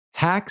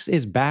Hacks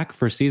is back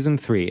for season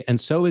 3,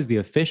 and so is the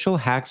official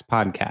Hacks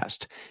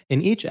podcast.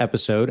 In each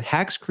episode,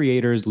 Hacks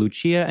creators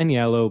Lucia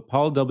Aniello,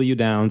 Paul W.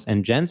 Downs,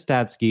 and Jen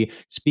Statsky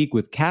speak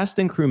with cast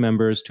and crew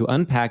members to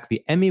unpack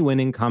the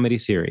Emmy-winning comedy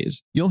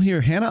series. You'll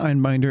hear Hannah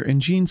Einbinder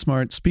and Gene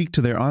Smart speak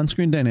to their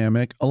on-screen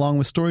dynamic, along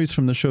with stories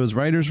from the show's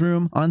writer's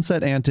room,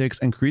 on-set antics,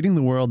 and creating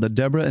the world that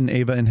Deborah and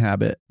Ava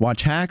inhabit.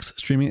 Watch Hacks,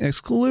 streaming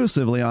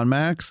exclusively on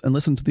Max, and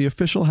listen to the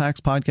official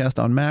Hacks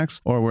podcast on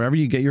Max or wherever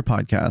you get your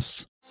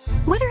podcasts.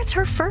 Whether it's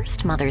her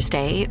first Mother's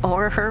Day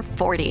or her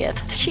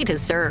 40th, she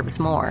deserves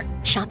more.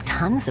 Shop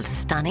tons of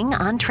stunning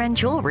on-trend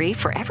jewelry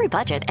for every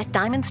budget at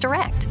Diamonds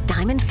Direct.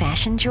 Diamond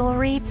fashion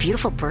jewelry,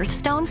 beautiful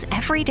birthstones,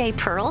 everyday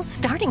pearls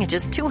starting at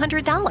just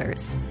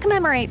 $200.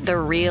 Commemorate the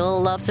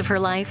real loves of her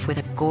life with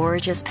a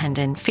gorgeous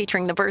pendant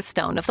featuring the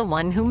birthstone of the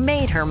one who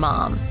made her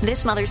mom.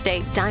 This Mother's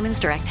Day, Diamonds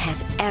Direct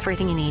has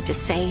everything you need to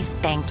say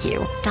thank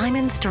you.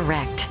 Diamonds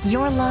Direct.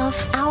 Your love,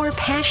 our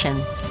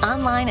passion.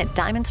 Online at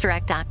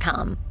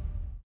diamondsdirect.com.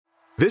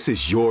 This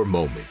is your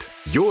moment,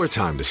 your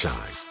time to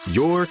shine,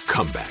 your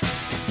comeback.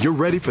 You're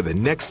ready for the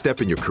next step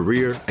in your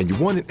career, and you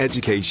want an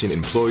education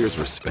employers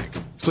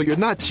respect. So you're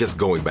not just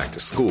going back to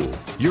school,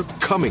 you're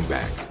coming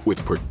back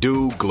with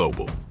Purdue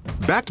Global.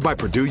 Backed by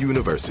Purdue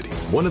University,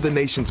 one of the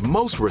nation's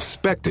most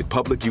respected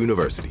public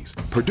universities,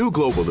 Purdue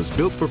Global is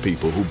built for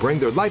people who bring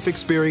their life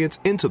experience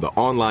into the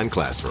online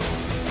classroom.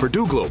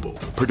 Purdue Global,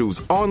 Purdue's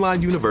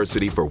online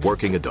university for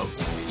working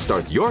adults.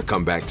 Start your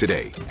comeback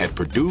today at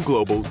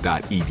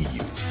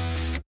purdueglobal.edu.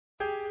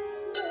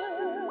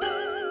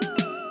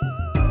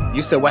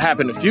 You said what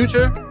happened to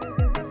Future?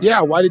 Yeah,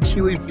 why did she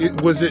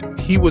leave?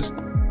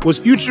 Was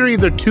Future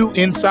either too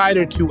inside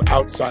or too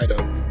outside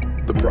of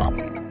the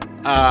problem?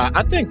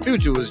 I think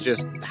Future was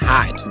just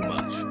high too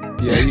much.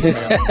 Yeah, he's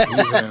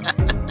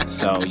in.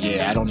 So,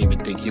 yeah, I don't even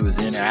think he was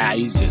in there.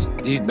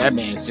 That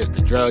man's just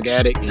a drug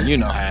addict, and you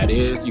know how it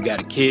is. You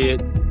got a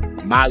kid,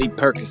 Molly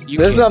Perkins.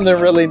 There's something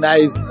really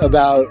nice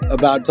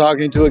about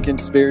talking to a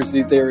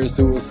conspiracy theorist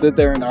who will sit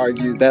there and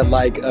argue that,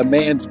 like, a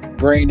man's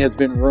brain has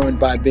been ruined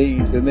by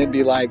beans, and then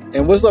be like,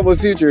 and what's up with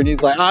Future? And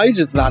he's like, oh, he's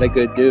just not a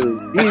good dude.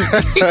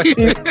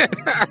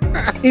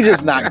 He's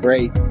just not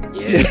great.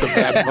 Yeah, he's a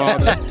bad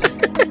father.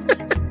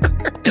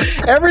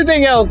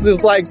 Everything else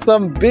is like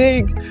some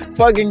big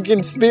fucking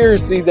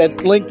conspiracy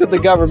that's linked to the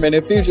government,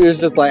 and Future is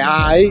just like,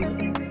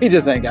 he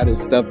just ain't got his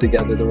stuff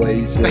together the way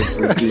he should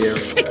for Sierra.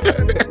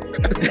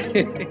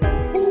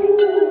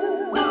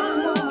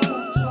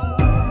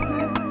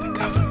 The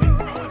government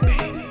growing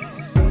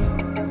babies,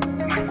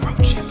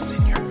 microchips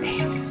in your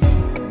anus.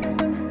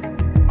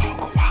 All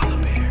koala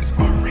bears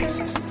are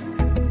racist.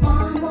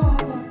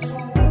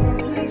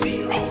 The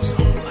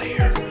ozone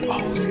layer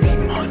owes me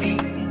money.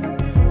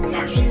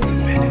 Martians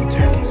invented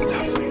turkey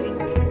stuffing.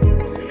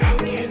 Y'all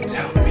can't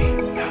tell me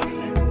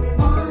nothing.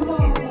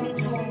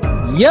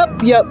 Yup.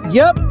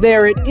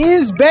 There it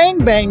is. Bang,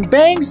 bang,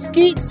 bang.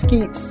 Skeet,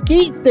 skeet,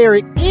 skeet. There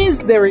it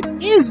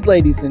is,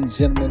 ladies and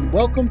gentlemen.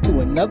 Welcome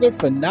to another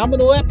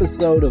phenomenal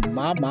episode of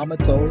My Mama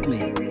Told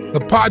Me.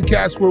 The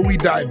podcast where we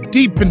dive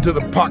deep into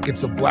the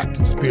pockets of black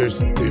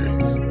conspiracy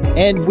theories.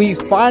 And we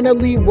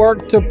finally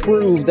worked to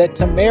prove that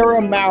Tamara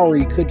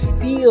Mowry could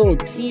feel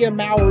Tia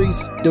Mowry's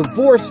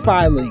divorce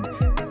filing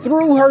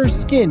through her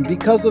skin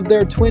because of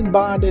their twin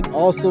bond, and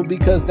also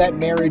because that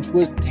marriage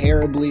was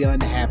terribly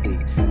unhappy.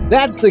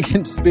 That's the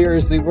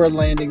conspiracy we're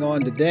landing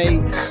on today.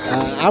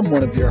 I'm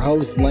one of your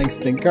hosts,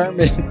 Langston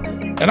Kerman.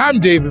 And I'm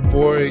David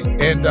Boy.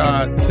 And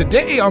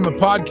today on the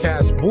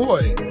podcast,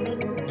 boy,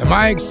 am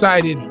I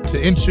excited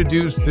to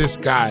introduce this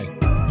guy.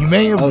 You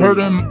may have heard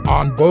him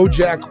on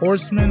BoJack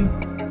Horseman.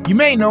 You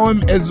may know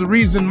him as the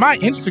reason my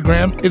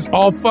Instagram is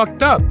all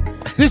fucked up.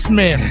 This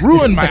man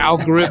ruined my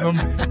algorithm.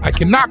 I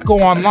cannot go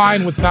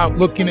online without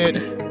looking at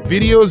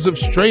videos of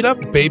straight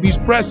up babies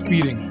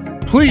breastfeeding.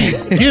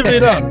 Please give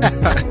it up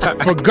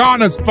for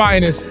Ghana's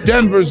finest,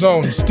 Denver's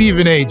own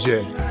Stephen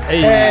A.J.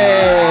 Hey.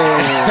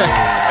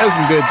 That's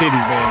some good titties,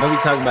 man. Don't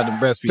be talking about the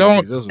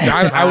breastfeeding.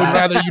 I would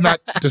rather you not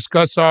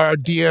discuss our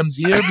DMs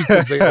here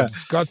because they are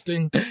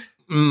disgusting.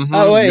 Mm-hmm.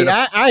 Oh, wait,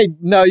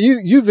 no,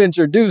 you've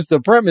introduced a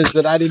premise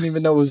that I didn't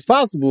even know was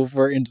possible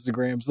for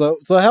Instagram. So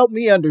help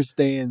me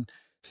understand,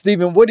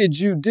 Stephen, what did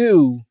you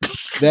do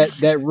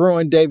that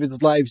ruined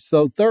David's life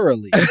so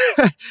thoroughly?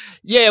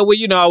 Yeah, well,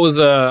 I was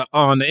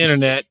on the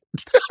internet,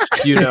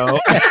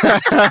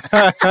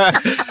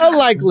 A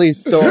likely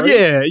story.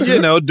 Yeah,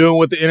 doing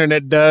what the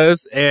internet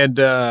does.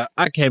 And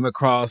I came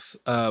across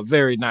a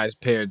very nice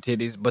pair of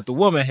titties, but the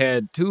woman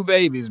had 2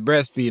 babies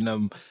breastfeeding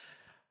them.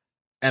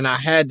 And I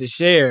had to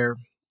share.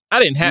 I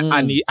didn't have.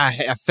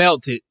 I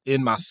felt it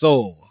in my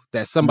soul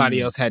that somebody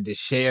else had to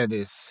share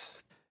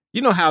this.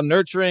 You know how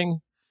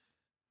nurturing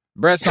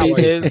breastfeeding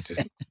is.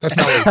 That's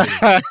not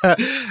what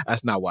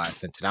That's not why I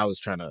sent it. I was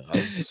trying to.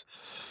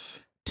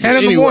 10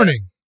 in the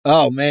morning.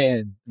 Oh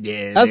man,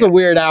 yeah, that's a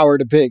weird hour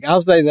to pick.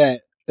 I'll say that.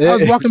 I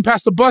was walking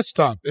past the bus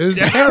stop. It was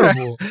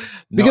terrible.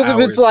 Because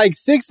if it's like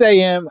 6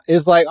 a.m.,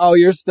 it's like, oh,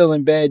 you're still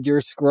in bed,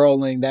 you're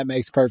scrolling. That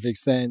makes perfect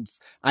sense.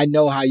 I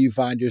know how you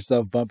find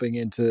yourself bumping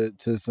into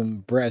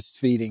some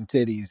breastfeeding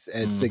titties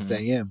at 6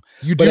 a.m.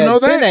 You do know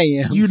that? 10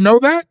 a.m. You know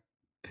that?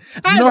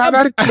 You know how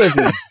that is?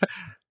 Listen,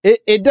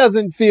 it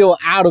doesn't feel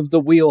out of the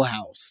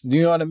wheelhouse.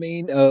 You know what I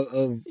mean?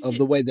 Of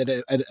the way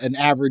that an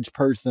average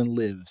person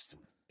lives.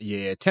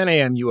 Yeah, 10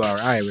 a.m.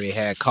 I already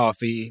had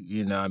coffee,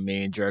 you know what I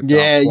mean, jerked off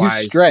Yeah,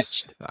 twice. you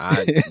stretched.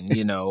 I,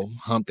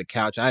 humped the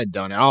couch. I had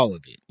done all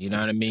of it, you know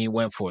what I mean?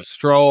 Went for a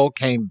stroll,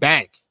 came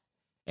back,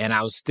 and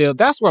I was still,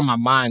 that's where my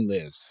mind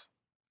lives.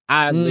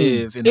 I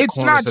live in the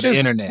corners of the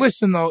internet.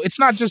 Listen, though, it's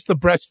not just the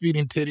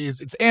breastfeeding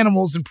titties. It's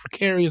animals in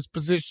precarious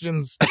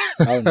positions.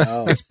 Oh,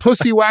 no. It's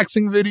pussy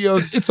waxing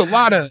videos. It's a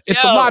lot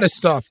of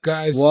stuff,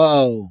 guys.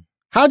 Whoa.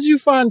 How'd you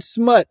find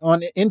smut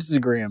on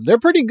Instagram? They're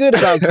pretty good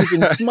about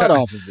keeping smut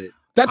off of it.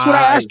 That's what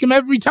I ask him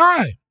every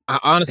time. I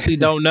honestly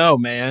don't know,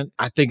 man.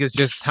 I think it's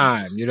just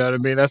time. You know what I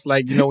mean? That's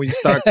like, when you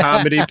start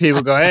comedy,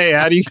 people go, hey,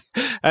 how do you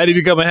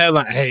become a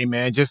headline? Hey,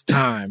 man, just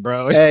time,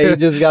 bro. Hey, you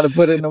just got to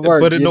put in the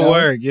work. Put in the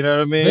work. You know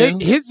what I mean?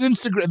 His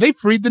Instagram, they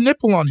freed the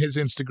nipple on his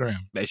Instagram.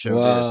 They sure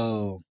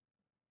Whoa.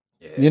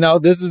 did. Yeah.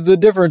 This is the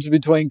difference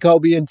between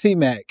Kobe and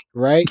T-Mac,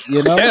 right?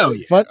 Hell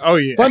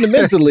yeah.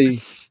 Fundamentally,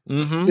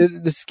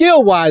 the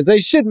skill-wise,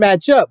 they should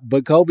match up,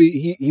 but Kobe,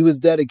 he was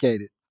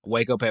dedicated.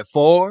 Wake up at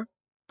 4.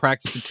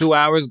 Practice for 2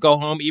 hours, go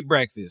home, eat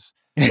breakfast.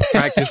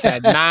 Practice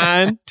at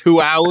 9, 2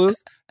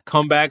 hours,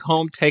 come back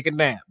home, take a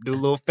nap, do a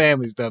little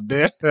family stuff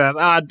there. That's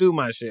how I do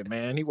my shit,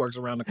 man. He works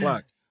around the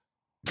clock.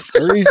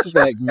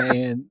 Respect,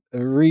 man.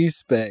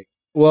 Respect.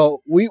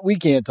 Well, we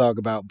can't talk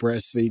about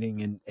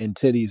breastfeeding and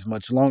titties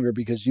much longer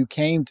because you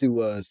came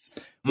to us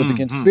with a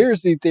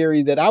conspiracy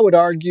theory that I would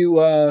argue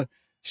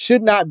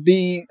should not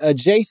be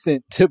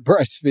adjacent to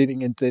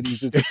breastfeeding and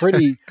titties.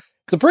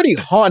 It's a pretty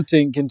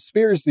haunting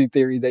conspiracy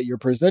theory that you're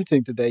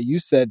presenting today. You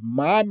said,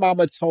 my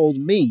mama told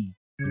me.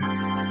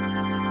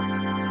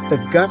 The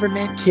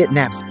government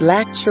kidnaps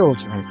Black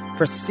children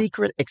for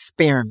secret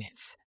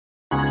experiments.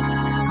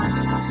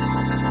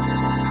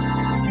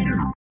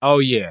 Oh,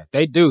 yeah,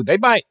 they do. They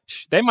might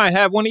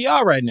have one of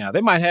y'all right now.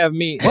 They might have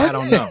me. What? I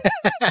don't know.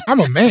 I'm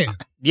a man.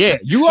 Yeah,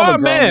 you are a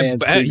man.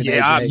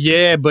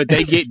 But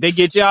they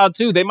get y'all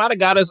too. They might have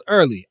got us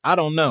early. I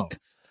don't know.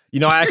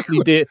 I actually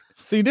did.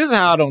 See, this is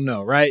how I don't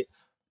know, right?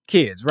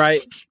 Kids,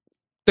 right?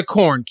 The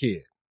corn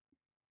kid.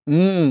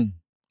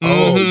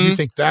 Oh, you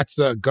think that's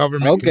a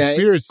government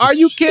conspiracy? Are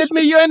you kidding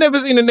me? You ain't never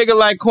seen a nigga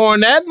like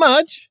corn that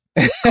much.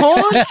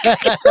 Corn?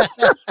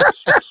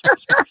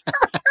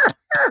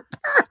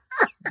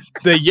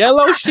 The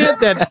yellow shit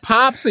that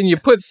pops and you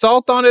put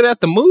salt on it at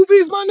the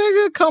movies, my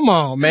nigga? Come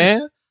on,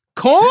 man.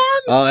 Corn?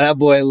 Oh, that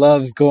boy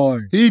loves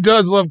corn. He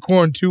does love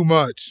corn too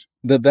much.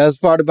 The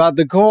best part about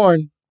the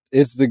corn,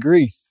 it's the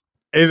grease.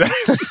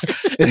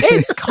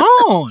 It's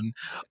corn.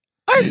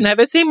 I've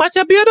never seen much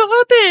a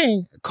beautiful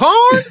thing.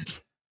 Corn?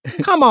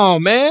 Come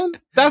on, man.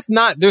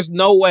 There's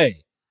no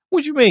way.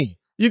 What you mean?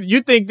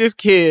 You think this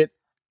kid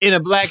in a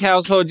Black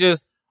household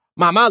just,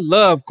 Mom, I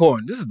love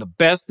corn. This is the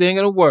best thing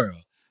in the world.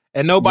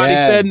 And nobody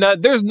said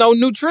nothing. There's no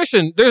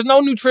nutrition. There's no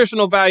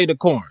nutritional value to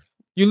corn.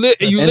 You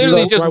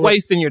literally just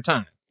wasting your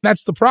time.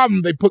 That's the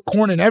problem. They put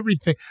corn in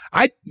everything.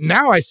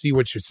 Now I see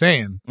what you're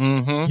saying.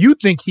 Mm-hmm. You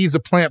think he's a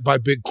plant by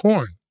Big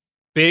Corn.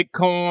 Big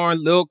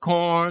Corn, Little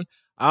Corn,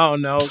 I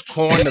don't know,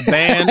 Corn the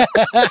band.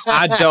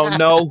 I don't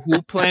know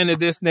who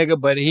planted this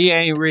nigga, but he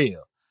ain't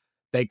real.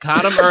 They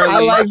caught him early. I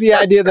like the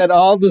idea that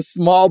all the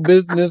small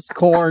business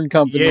corn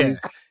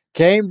companies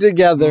came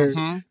together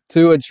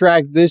to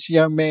attract this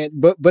young man.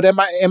 But am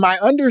I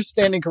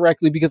understanding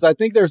correctly? Because I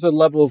think there's a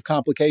level of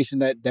complication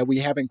that we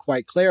haven't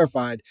quite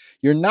clarified.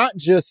 You're not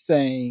just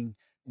saying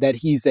that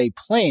he's a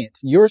plant.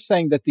 You're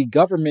saying that the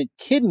government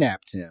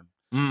kidnapped him.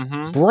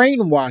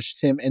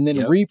 Brainwashed him and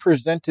then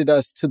represented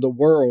us to the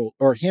world,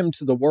 or him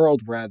to the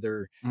world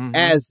rather,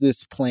 as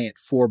this plant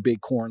for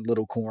Big Corn,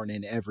 Little Corn,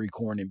 and every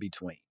corn in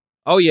between.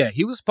 Oh yeah,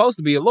 he was supposed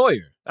to be a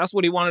lawyer. That's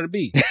what he wanted to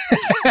be.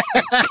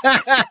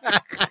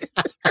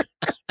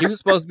 He was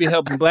supposed to be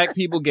helping Black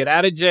people get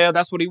out of jail.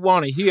 That's what he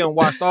wanted. He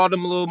watched all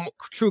them little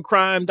true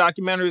crime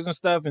documentaries and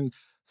stuff and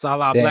saw a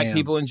lot of Black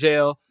people in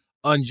jail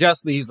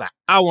unjustly. He's like,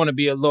 I want to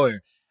be a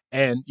lawyer.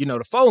 And,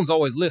 the phone's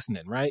always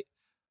listening, right?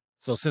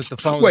 So since the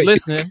phone's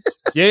listening,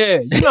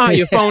 you know how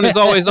your phone is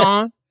always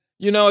on.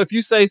 If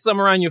you say something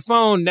around your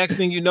phone, next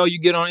thing you know, you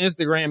get on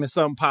Instagram and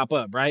something pop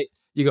up, right?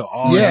 You go,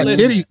 oh, yeah,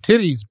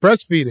 titties,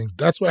 breastfeeding.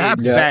 That's what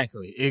happened.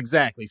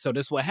 Exactly. So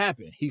this is what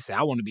happened. He said,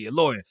 I want to be a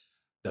lawyer.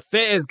 The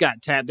feds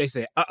got tapped. They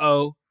said,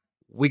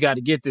 we got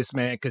to get this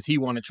man because he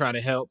want to try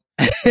to help.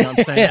 You know what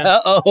I'm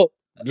saying?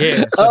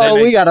 Yeah. So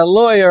we got a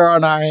lawyer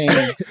on our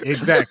hands.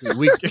 Exactly.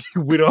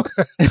 We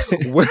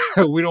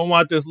don't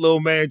want this little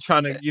man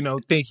trying to,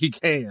 think he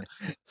can.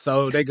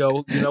 So they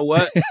go, you know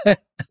what?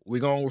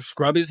 We're going to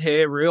scrub his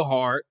head real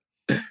hard.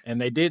 And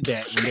they did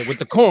that with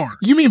the corn.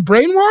 You mean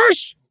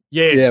brainwash?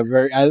 Yeah. Yeah,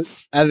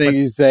 I think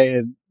you're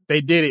saying they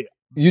did it.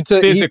 You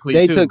took physically.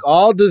 They took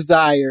all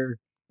desire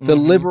to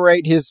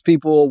liberate his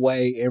people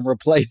away and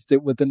replaced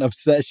it with an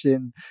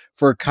obsession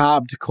for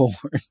cobbed corn.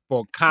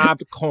 For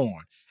cobbed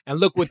corn. And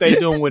look what they're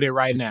doing with it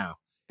right now.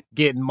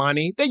 Getting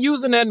money. They're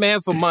using that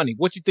man for money.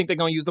 What you think they're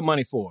going to use the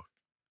money for?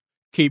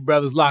 Keep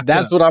brothers locked up.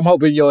 That's what I'm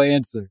hoping you'll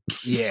answer.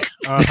 Yeah.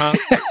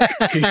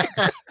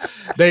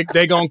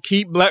 They going to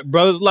keep black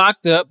brothers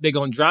locked up. They're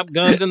going to drop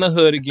guns in the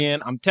hood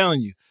again. I'm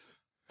telling you.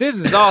 This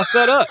is all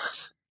set up.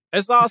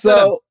 It's all set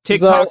up.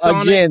 TikTok's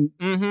on again,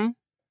 it.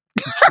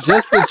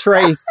 just to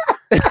trace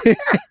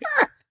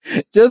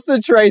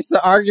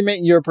the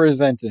argument you're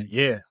presenting.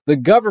 Yeah. The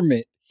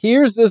government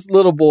here's this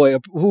little boy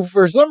who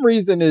for some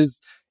reason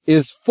is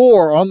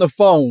 4 on the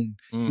phone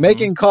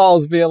making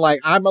calls being like,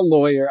 I'm a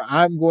lawyer.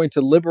 I'm going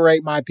to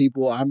liberate my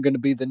people. I'm going to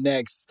be the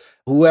next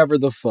whoever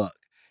the fuck.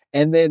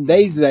 And then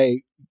they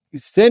say,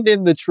 send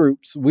in the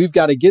troops. We've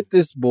got to get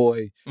this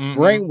boy,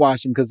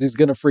 brainwash him because he's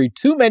going to free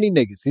too many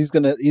niggas. He's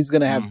going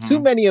to have too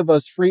many of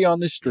us free on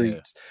the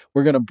streets. Yeah.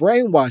 We're going to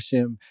brainwash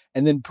him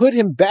and then put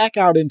him back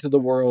out into the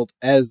world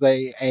as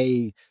a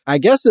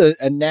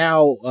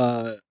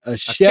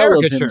shell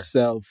of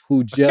himself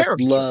who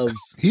just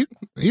loves.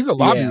 He's a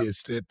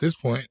lobbyist at this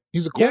point.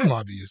 He's a corn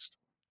lobbyist.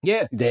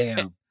 Yeah.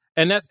 Damn.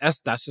 And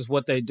that's just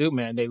what they do,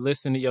 man. They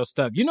listen to your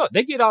stuff. You know,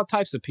 they get all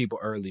types of people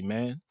early,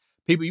 man.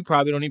 People you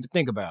probably don't even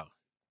think about.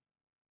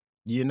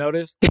 You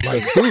notice?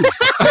 Like who?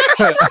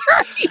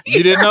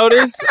 You didn't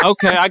notice?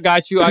 Okay, I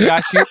got you. What? I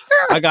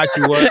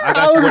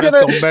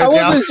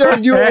wasn't sure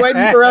if you were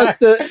waiting for us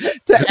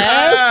to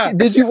ask.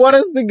 Did you want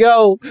us to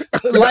go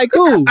like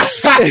who?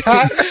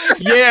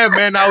 Yeah,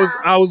 man.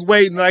 I was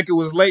waiting like it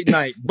was late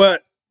night,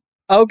 but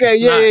okay,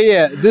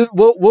 yeah.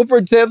 We'll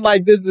pretend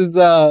like this is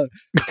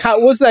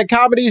what's that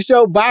comedy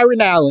show?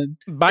 Byron Allen.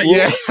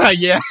 Yeah.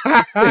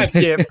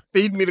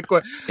 Feed me the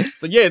question.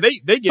 So yeah,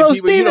 they get people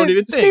Steven, you don't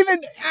even think. Steven,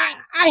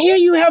 I hear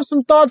you have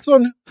some thoughts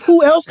on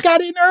who else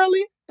got in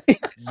early.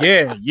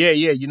 Yeah.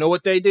 You know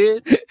what they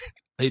did?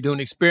 They doing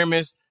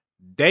experiments.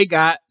 They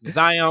got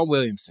Zion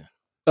Williamson.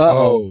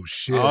 Oh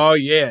shit. Oh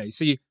yeah.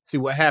 See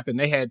what happened?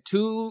 They had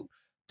two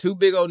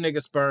big old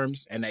nigga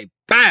sperms, and they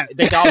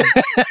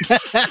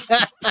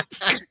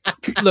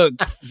look.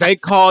 They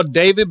called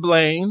David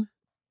Blaine,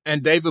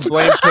 and David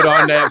Blaine put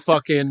on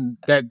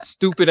that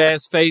stupid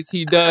ass face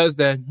he does.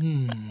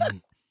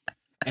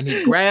 And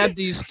he grabbed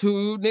these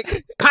two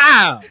niggas.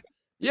 Pow!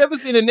 You ever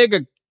seen a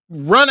nigga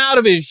run out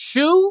of his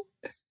shoe?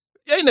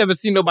 You ain't never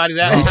seen nobody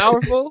that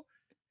powerful.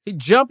 He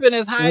jumping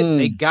as high.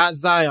 They got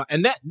Zion,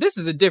 and this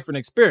is a different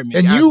experiment.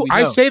 And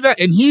I say that,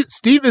 and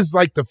Steve is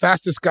like the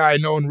fastest guy I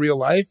know in real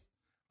life.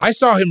 I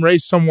saw him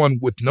race someone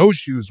with no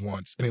shoes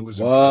once, and it was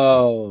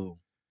impressive.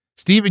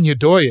 Stephen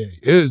Udoye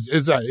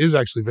is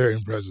actually very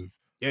impressive.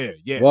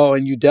 Yeah. Whoa,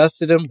 and you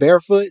dusted him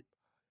barefoot?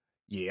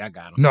 Yeah, I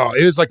got him. No,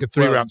 it was like a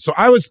 3-round. So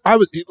I'll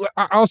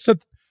set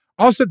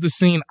the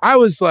scene. I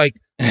was like,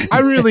 I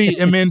really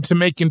am into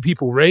making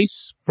people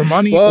race for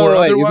money or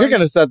otherwise. If you're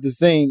going to set the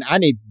scene, I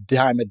need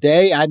time of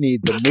day. I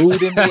need the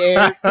mood in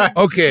the air.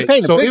 Okay,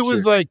 so it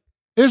was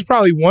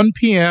probably 1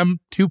 p.m.,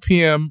 2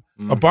 p.m.,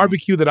 a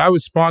barbecue that I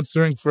was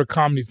sponsoring for a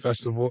comedy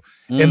festival.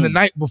 And the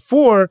night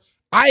before,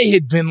 I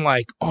had been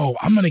like, oh,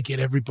 I'm going to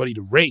get everybody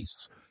to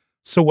race.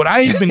 So what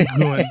I had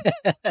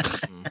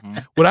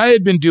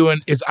been doing,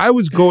 is I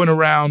was going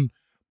around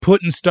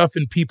putting stuff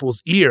in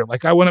people's ear.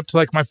 Like I went up to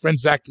like my friend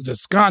Zach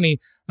Zascani,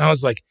 and I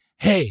was like,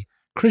 hey,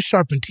 Chris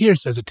Charpentier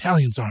says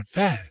Italians aren't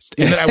fast.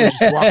 And then I would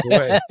just walk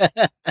away.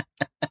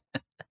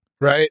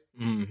 Right?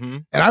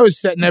 And I was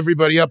setting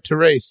everybody up to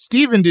race.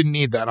 Steven didn't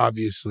need that,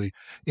 obviously.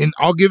 And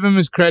I'll give him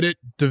his credit.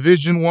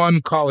 Division I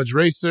college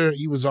racer.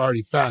 He was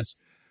already fast.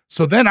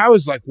 So then I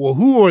was like, well,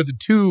 who are the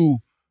two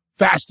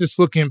fastest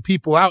looking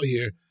people out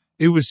here?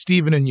 It was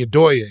Steven and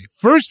Udoye.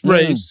 First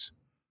race,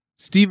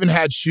 Steven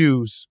had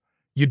shoes.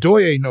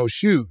 Udoye no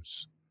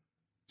shoes.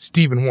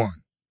 Steven won.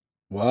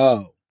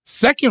 Wow.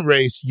 Second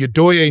race,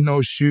 Udoye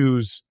no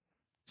shoes.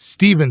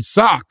 Steven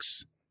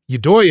socks.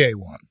 Udoye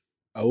won.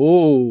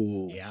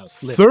 Oh. Yeah, I was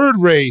slipping. Third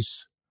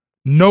race,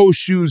 no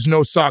shoes,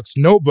 no socks,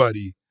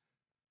 nobody.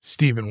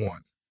 Steven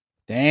won.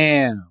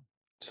 Damn.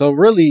 So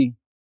really,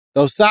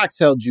 those socks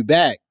held you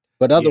back,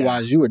 but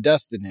otherwise you were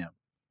dusting him.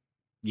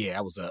 Yeah,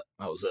 I was up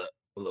a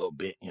little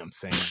bit, you know what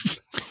I'm saying?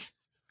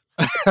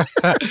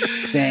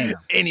 Damn.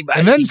 Anybody.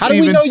 And then how do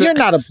we know you're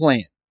not a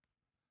plant?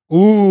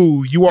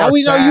 Ooh, you are. How do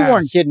we know fast. you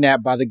weren't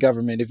kidnapped by the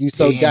government if you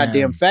so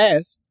goddamn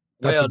fast?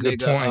 That's a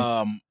good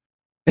point.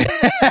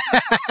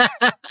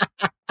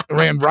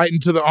 Ran right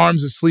into the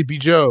arms of Sleepy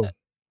Joe.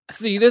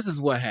 See, this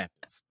is what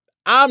happens.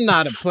 I'm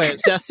not a plant.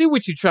 See, I see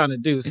what you're trying to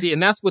do. See,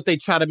 and that's what they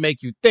try to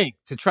make you think,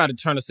 to try to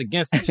turn us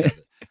against each other.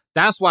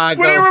 That's why I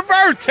go. Put it in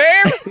reverse,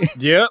 Terry.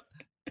 Yep.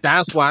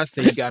 That's why I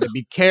say you got to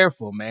be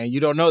careful, man.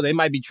 You don't know. They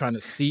might be trying to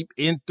seep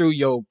in through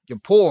your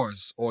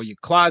pores or your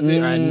closet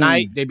or at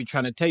night. They be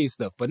trying to tell you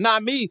stuff. But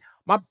not me.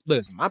 My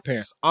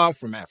parents are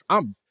from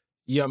Africa.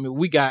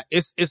 We got,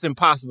 it's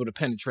impossible to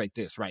penetrate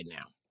this right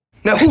now.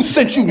 Now, who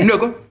sent you,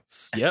 nigga?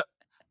 Yep.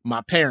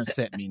 My parents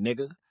sent me,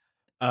 nigga.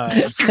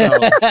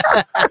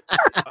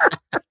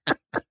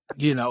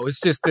 it's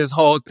just this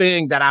whole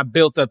thing that I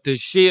built up this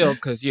shield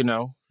because,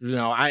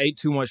 I ate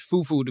too much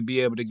fufu to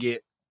be able to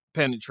get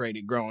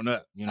penetrated growing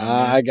up. You know what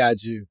I mean? I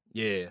got you.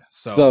 Yeah.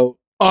 So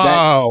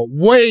oh,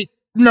 wait.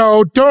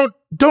 No, don't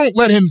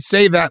let him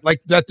say that.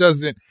 Like, that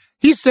doesn't.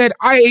 He said,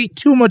 I ate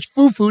too much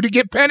fufu to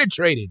get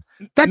penetrated.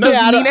 That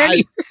doesn't mean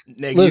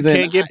anything. Listen, you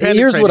can't get penetrated.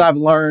 Here's what I've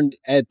learned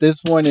at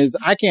this point is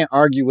I can't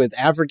argue with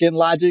African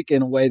logic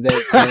in a way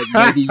that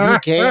maybe you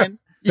can.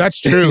 That's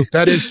true.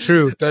 That is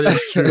true. That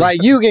is true.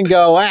 Like, you can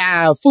go,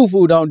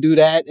 fufu don't do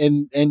that,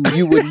 and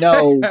you would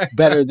know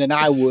better than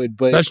I would.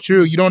 But that's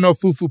true. You don't know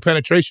fufu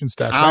penetration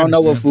stats. I don't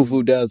know what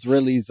fufu does,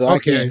 really, so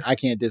Okay. I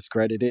can't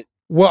discredit it.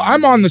 Well,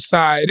 I'm on the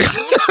side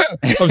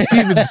of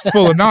Steven's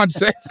full of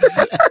nonsense.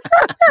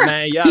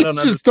 Man, y'all He's don't just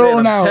understand. throwing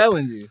I'm out.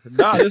 telling you.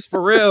 No, this for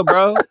real,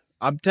 bro.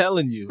 I'm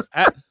telling you.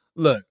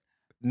 Look,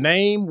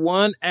 name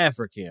one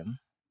African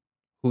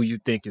who you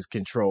think is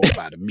controlled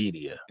by the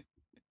media.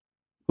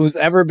 Who's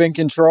ever been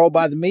controlled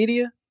by the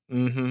media?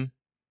 Mm-hmm.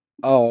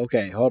 Oh,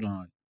 okay. Hold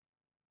on.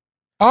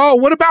 Oh,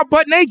 what about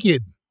Butt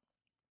Naked?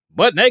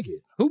 Butt Naked?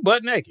 Who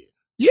Butt Naked?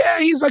 Yeah,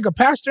 he's like a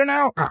pastor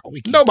now.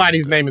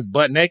 Nobody's name is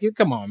Butt Naked.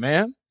 Come on,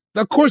 man.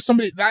 Of course,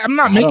 somebody. I'm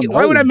not I don't making. know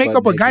Why would I this make Butt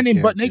up a guy Naked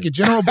named Butt character. Naked?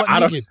 General Butt I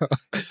don't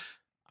Naked.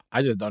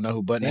 I just don't know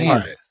who Butt Damn.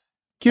 Naked is.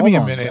 Give me a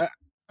Hold on. minute.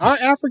 Are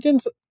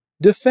Africans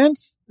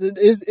defense?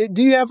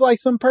 Do you have like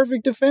some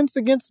perfect defense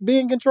against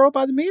being controlled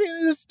by the media?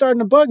 It's starting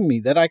to bug me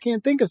that I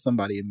can't think of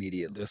somebody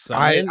immediately.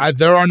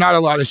 There are not a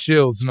lot of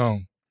shills. No.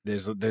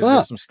 There's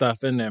just some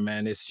stuff in there,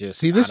 man. It's just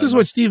See, this is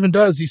what Steven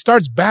does. He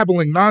starts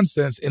babbling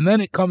nonsense, and then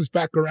it comes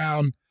back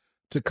around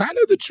to kind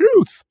of the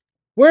truth.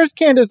 Where's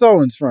Candace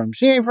Owens from?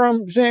 She ain't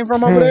from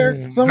over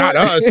there. Somewhere? Not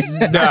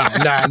us. Nah.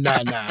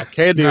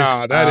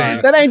 Candace,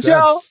 That ain't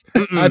y'all.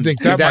 I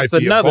think that might That's be a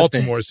another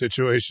Baltimore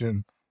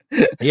situation.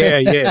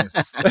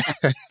 Yes.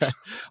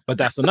 But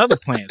that's another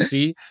plan.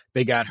 See,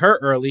 they got her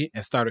early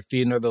and started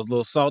feeding her those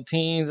little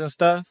saltines and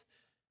stuff.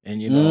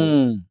 And,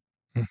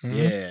 Mm-hmm.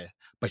 yeah.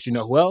 But you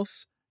know who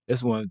else?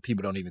 This one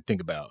people don't even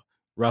think about.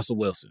 Russell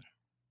Wilson.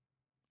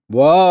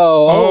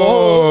 Whoa.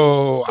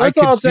 Oh, Let's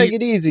all take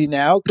it easy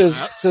now, because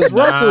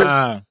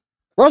Nah.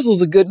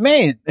 Russell's a good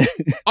man.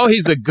 Oh,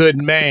 he's a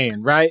good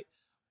man, right?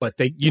 But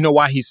you know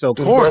why he's so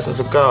corny? Blessings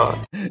of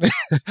God.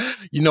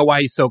 You know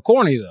why he's so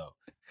corny, though?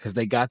 Because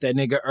they got that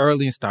nigga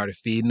early and started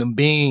feeding them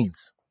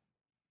beans.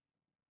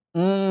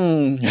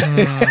 Wait,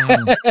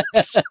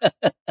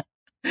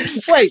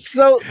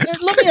 so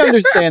let me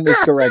understand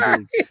this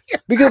correctly.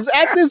 Because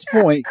at this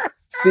point,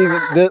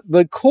 Steven,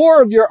 the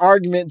core of your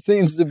argument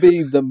seems to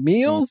be the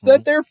meals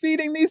that they're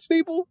feeding these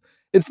people.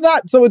 It's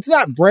not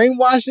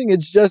brainwashing.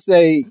 It's just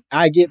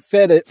I get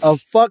fed a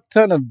fuck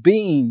ton of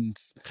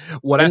beans.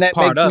 Well, that's and that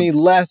part makes of me it.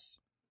 less.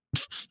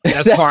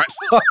 That's part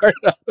of it.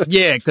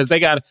 Yeah, because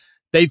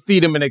they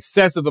feed him an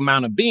excessive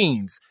amount of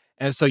beans.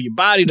 And so your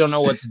body don't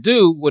know what to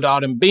do with all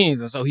them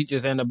beans. And so he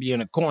just end up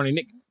being a corny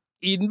nigga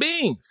eating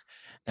beans.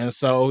 And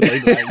so they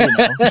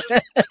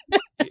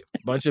a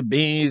bunch of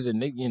beans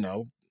and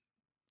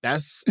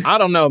that's, I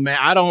don't know, man.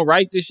 I don't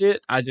write this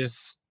shit. I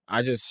just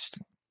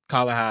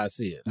call it how I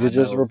see it. You're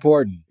just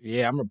reporting.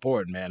 Yeah, I'm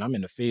reporting, man. I'm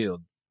in the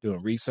field doing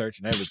research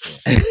and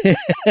everything.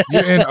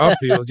 You're in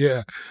upfield,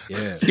 yeah.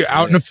 Yeah. You're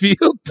out in the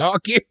field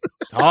talking.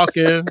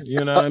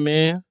 You know what I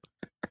mean?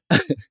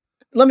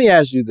 Let me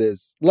ask you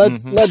this.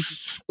 Let's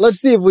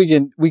see if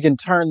we can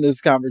turn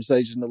this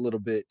conversation a little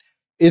bit.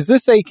 Is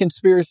this a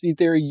conspiracy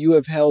theory you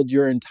have held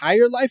your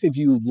entire life? Have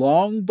you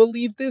long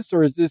believed this,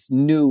 or is this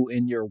new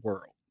in your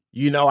world?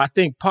 I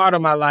think part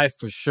of my life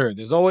for sure.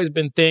 There's always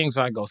been things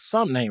where I go,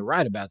 something ain't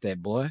right about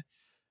that boy.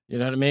 You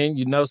know what I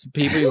mean? Some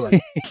people you're like,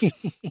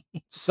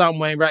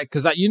 something ain't right.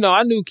 Because I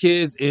knew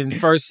kids in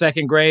first,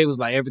 second grade was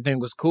like everything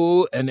was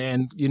cool. And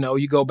then, you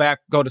go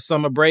to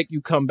summer break, you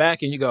come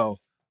back and you go,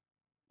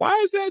 why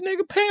is that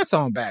nigga pants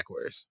on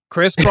backwards?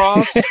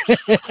 Crisscross?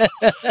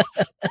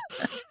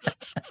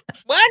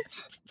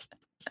 What?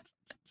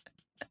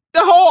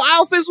 The whole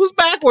outfits was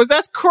backwards.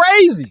 That's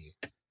crazy.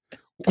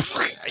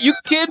 You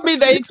kidding me?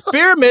 They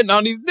experimenting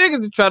on these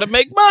niggas to try to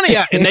make money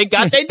out. And they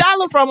got their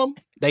dollar from them.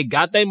 They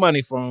got their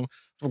money from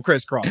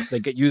Crisscross. They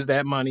could use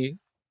that money.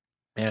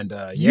 And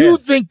You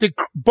think that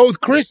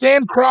both Chris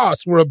and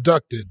Cross were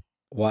abducted?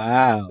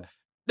 Wow.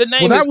 The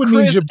name is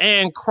Chris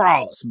and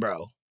Cross,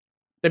 bro.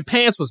 The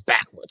pants was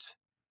backwards.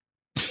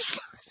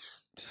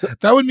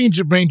 That would mean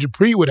Jermaine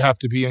Dupri would have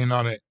to be in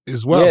on it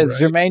as well. Yes,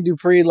 right? Jermaine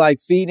Dupri like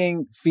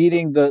feeding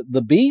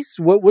the beast.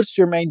 What's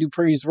Jermaine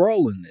Dupri's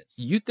role in this?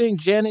 You think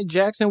Janet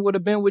Jackson would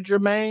have been with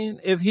Jermaine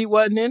if he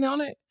wasn't in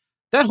on it?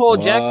 That whole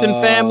Jackson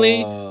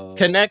family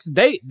connects.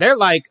 They're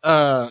like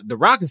the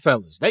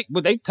Rockefellers.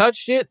 They touch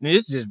shit and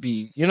it's just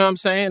be, you know what I'm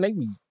saying? They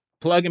be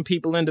plugging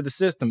people into the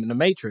system in the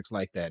Matrix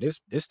like that.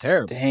 It's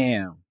terrible.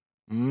 Damn.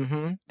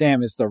 Mm-hmm.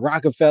 Damn, it's the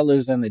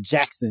Rockefellers and the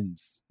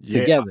Jacksons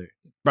together.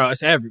 Bro,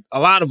 it's a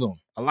lot of them.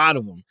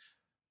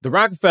 The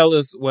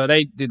Rockefellers, well,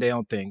 they did their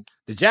own thing.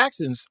 The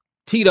Jacksons,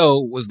 Tito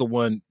was the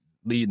one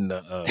leading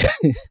the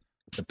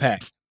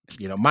pack.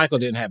 Michael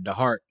didn't have the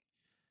heart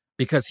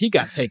because he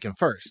got taken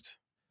first.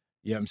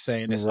 You know what I'm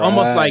saying? It's Right.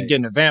 almost like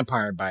getting a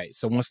vampire bite.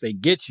 So once they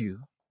get you,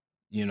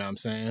 you know what I'm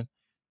saying?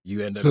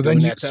 You end up So doing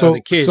then that to other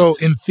kids. So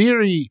in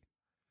theory,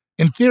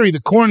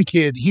 the corn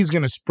kid, he's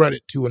going to spread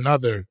it to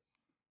another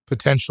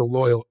potential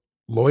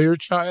lawyer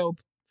child.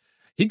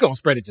 He gonna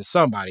spread it to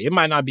somebody. It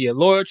might not be a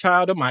loyal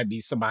child. It might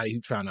be somebody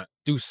who's trying to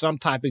do some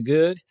type of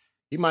good.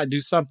 He might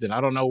do something.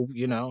 I don't know.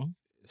 You know,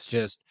 it's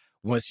just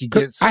once he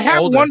gets I have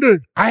older.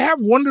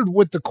 wondered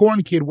with the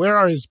corn kid, where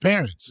are his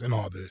parents in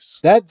all this?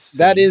 That's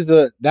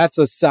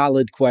a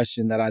solid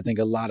question that I think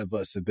a lot of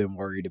us have been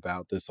worried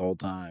about this whole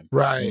time.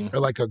 Right. Or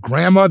like a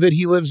grandma that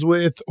he lives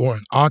with, or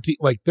an auntie.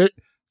 Like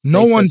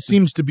no one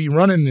seems to be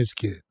running this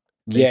kid.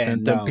 They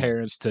sent them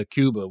parents to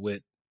Cuba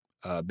with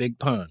Big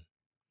Pun.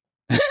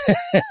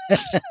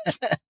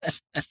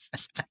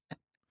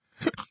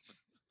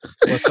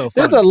 What's so funny?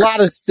 There's a lot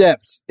of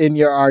steps in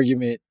your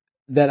argument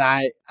that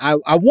I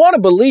want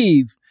to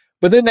believe,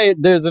 but then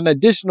there's an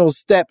additional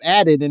step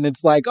added, and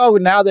it's like, oh,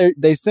 now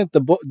they sent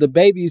the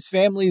baby's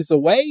families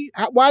away.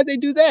 Why'd they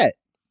do that?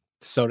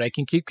 So they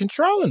can keep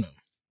controlling them.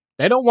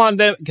 They don't want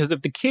them, because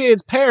if the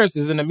kid's parents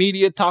is in the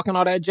media talking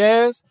all that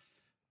jazz,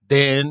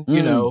 then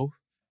you know,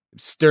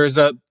 stirs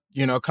up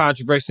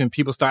controversy, and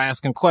people start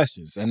asking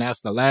questions, and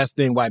that's the last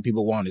thing white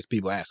people want, is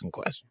people asking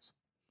questions.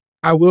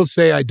 I will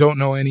say I don't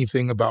know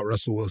anything about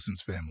Russell Wilson's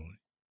family.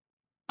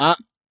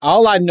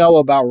 All I know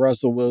about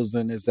Russell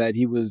Wilson is that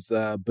he was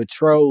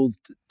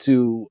betrothed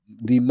to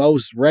the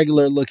most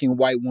regular-looking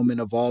white woman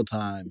of all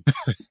time,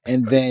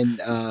 and then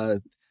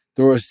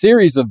through a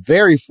series of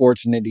very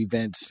fortunate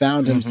events,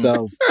 found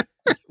himself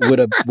with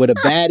a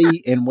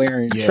baddie and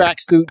wearing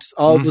tracksuits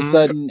all of a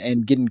sudden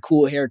and getting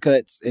cool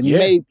haircuts, and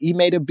he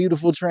made a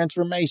beautiful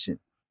transformation.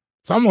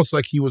 It's almost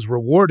like he was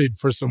rewarded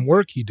for some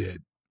work he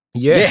did.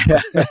 Yeah.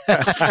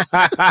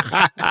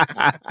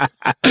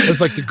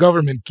 It's like the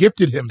government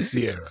gifted him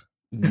Sierra.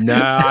 No,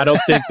 I don't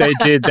think they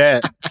did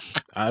that.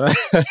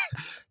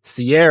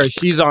 Sierra,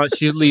 she's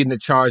leading the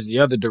charge the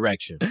other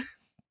direction.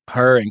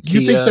 Her and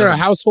Kia. You think they're a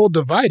household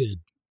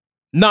divided?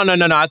 No.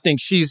 I think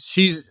she's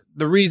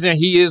the reason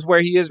he is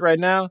where he is right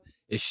now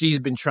is she's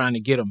been trying to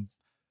get him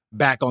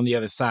back on the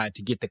other side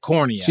to get the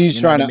corny out. She's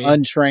trying to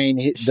untrain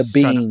the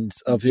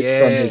beans from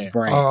his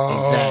brain.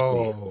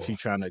 Exactly. She's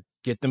trying to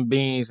get them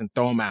beans and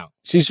throw them out.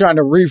 She's trying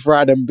to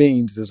refry them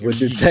beans, is what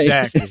you're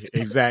saying.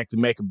 Exactly.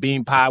 Make a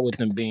bean pie with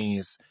them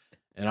beans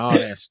and all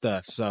that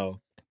stuff. So,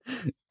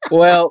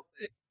 well,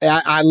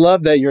 I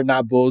love that you're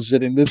not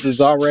bullshitting. This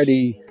is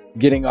already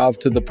getting off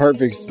to the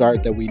perfect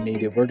start that we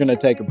needed. We're going to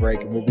take a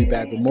break, and we'll be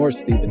back with more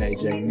Stephen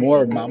AJ,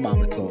 more of My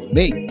Mama Told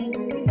Me.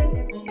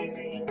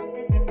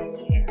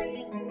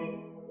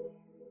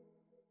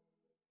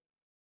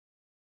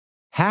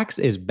 Hacks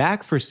is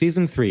back for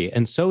season 3,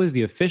 and so is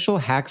the official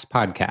Hacks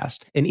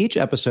podcast. In each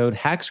episode,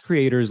 Hacks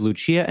creators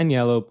Lucia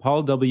Aniello,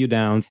 Paul W.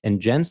 Downs, and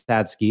Jen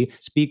Statsky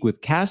speak with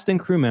cast and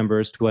crew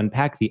members to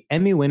unpack the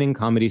Emmy-winning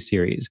comedy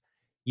series.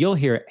 You'll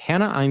hear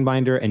Hannah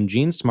Einbinder and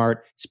Jean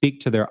Smart speak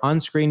to their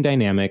on-screen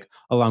dynamic,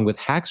 along with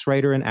Hacks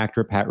writer and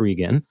actor Pat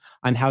Regan,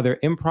 on how their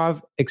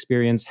improv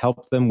experience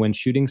helped them when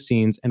shooting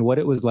scenes and what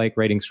it was like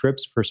writing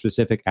scripts for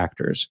specific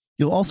actors.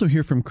 You'll also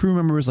hear from crew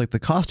members like the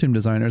costume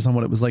designers on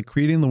what it was like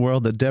creating the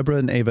world that Deborah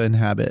and Ava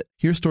inhabit.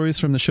 Hear stories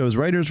from the show's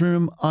writer's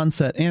room,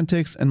 on-set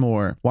antics, and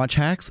more. Watch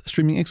Hacks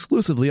streaming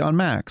exclusively on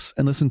Max,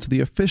 and listen to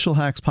the official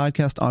Hacks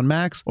podcast on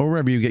Max or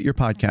wherever you get your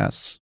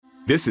podcasts.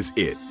 This is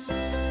it.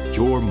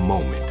 Your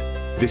moment.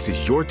 This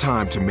is your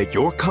time to make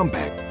your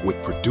comeback with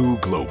Purdue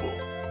Global.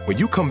 When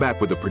you come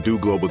back with a Purdue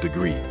Global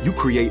degree, you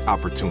create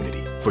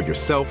opportunity for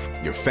yourself,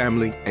 your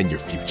family, and your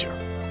future.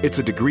 It's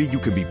a degree you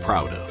can be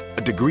proud of,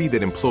 a degree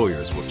that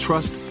employers will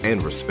trust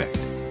and respect.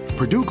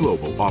 Purdue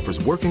Global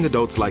offers working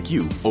adults like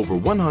you over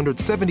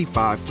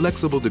 175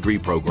 flexible degree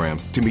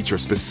programs to meet your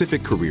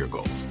specific career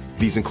goals.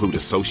 These include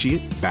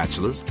associate,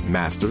 bachelor's,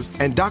 master's,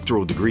 and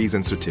doctoral degrees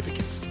and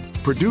certificates.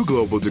 Purdue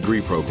Global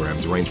degree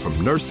programs range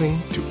from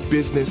nursing to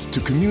business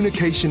to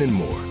communication and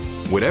more.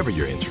 Whatever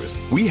your interest,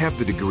 we have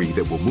the degree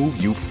that will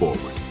move you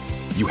forward.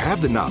 You have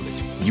the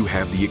knowledge, you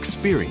have the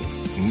experience.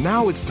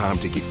 Now it's time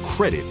to get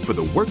credit for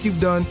the work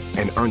you've done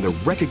and earn the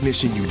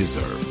recognition you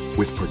deserve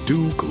with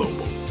Purdue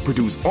Global,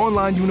 Purdue's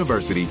online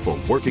university for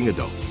working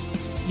adults.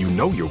 You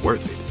know you're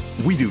worth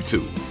it. We do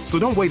too. So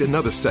don't wait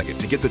another second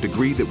to get the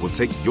degree that will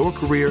take your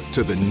career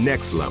to the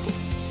next level.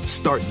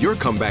 Start your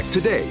comeback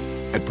today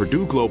at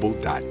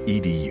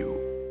purdueglobal.edu.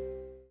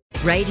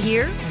 Right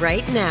here,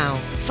 right now.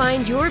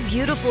 Find your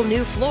beautiful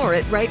new floor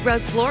at Right Rug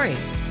Flooring.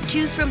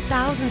 Choose from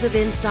thousands of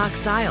in-stock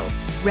styles,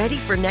 ready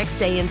for next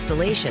day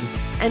installation,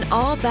 and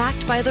all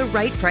backed by the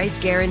right price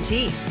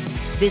guarantee.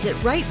 Visit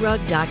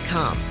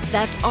rightrug.com.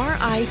 That's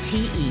RITERUG.com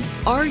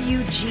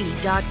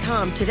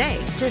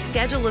today to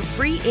schedule a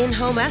free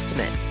in-home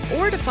estimate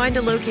or to find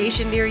a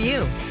location near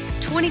you.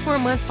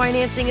 24-month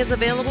financing is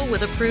available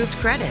with approved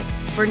credit.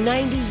 For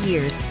 90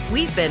 years,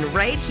 we've been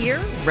right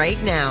here,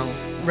 right now.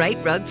 Right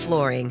Rug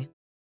Flooring.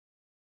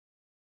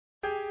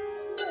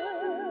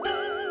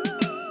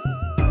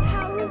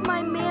 How is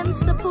my man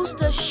supposed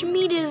to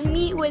schmeat his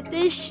meat with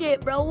this shit,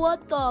 bro?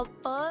 What the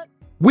fuck?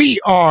 We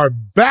are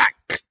back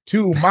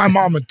to My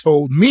Mama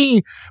Told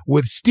Me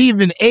with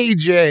Stephen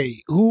AJ,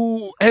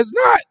 who has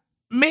not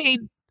made,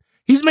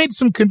 he's made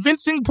some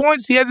convincing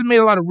points. He hasn't made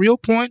a lot of real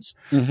points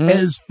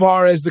as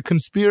far as the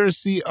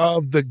conspiracy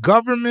of the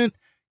government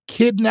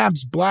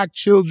kidnaps black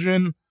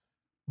children,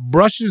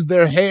 brushes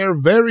their hair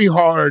very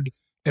hard,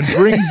 and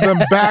brings them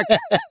back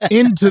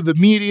into the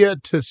media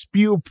to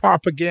spew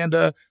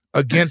propaganda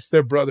against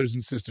their brothers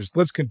and sisters.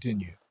 Let's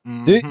continue.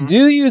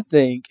 Do you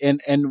think,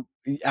 and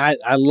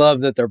I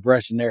love that they're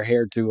brushing their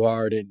hair too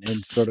hard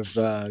and sort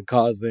of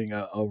causing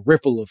a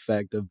ripple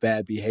effect of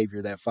bad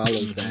behavior that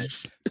follows that.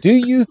 Do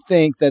you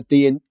think that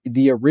the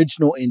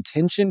original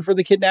intention for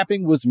the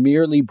kidnapping was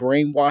merely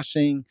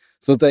brainwashing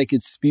so they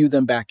could spew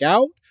them back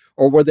out?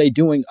 Or were they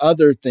doing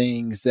other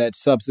things that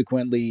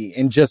subsequently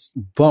and just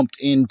bumped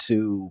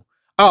into,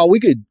 we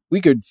could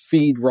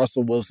feed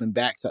Russell Wilson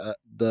back to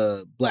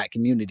the black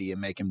community and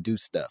make him do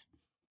stuff?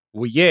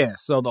 Well, yeah.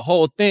 So the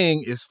whole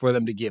thing is for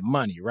them to get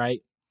money,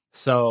 right?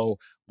 So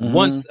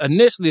once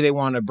initially they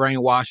want to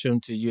brainwash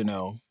them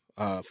to,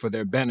 for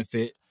their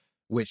benefit,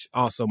 which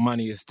also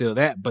money is still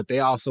that. But they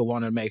also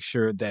want to make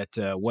sure that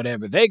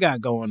whatever they got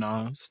going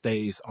on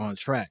stays on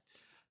track.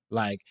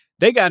 Like,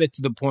 they got it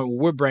to the point where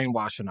we're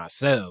brainwashing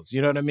ourselves.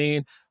 You know what I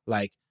mean?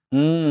 Like,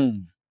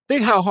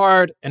 think how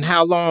hard and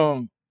how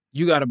long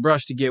you got to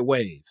brush to get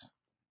waves.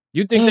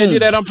 You think they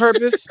did that on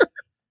purpose?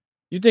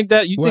 You think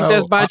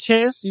that's by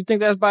chance? You think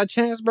that's by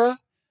chance, bro?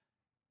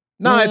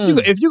 No,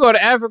 if you go to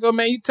Africa,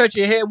 man, you touch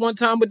your head one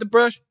time with the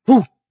brush,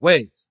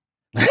 waves.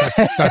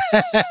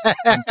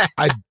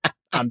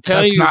 I'm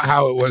telling you, that's not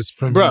how it was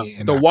for me.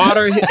 The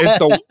water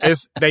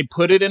they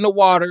put it in the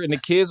water, in the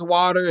kids'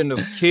 water, in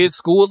the kids'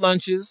 school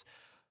lunches,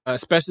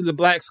 especially the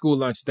black school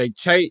lunches. They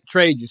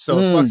trade you, so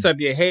it fucks up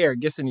your hair,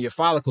 gets into your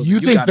follicles.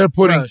 You think they're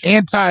putting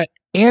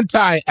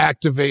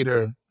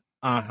anti-activator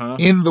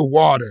in the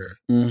water?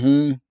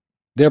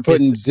 They're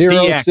putting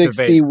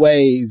 0-60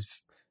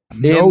 waves.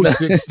 No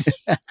 60.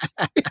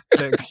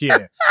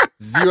 Yeah,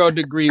 0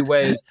 degree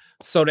waves,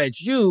 so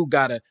that you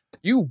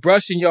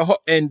brushing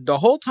and the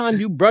whole time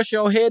you brush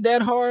your head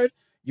that hard,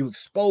 you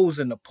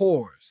exposing the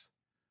pores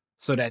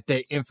so that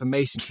their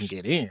information can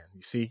get in.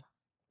 You see,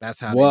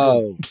 that's how. Whoa.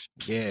 They do it.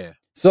 Yeah.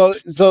 So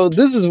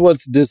this is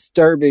what's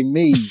disturbing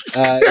me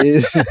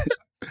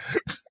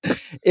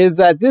is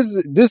that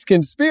this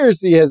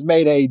conspiracy has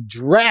made a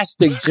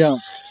drastic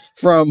jump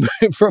from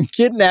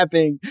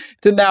kidnapping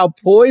to now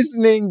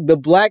poisoning the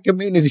black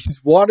community's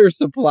water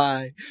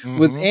supply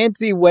with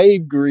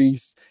anti-wave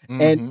grease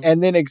and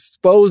then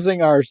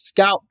exposing our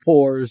scalp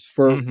pores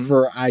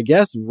for I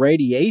guess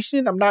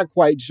radiation. I'm not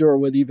quite sure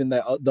what even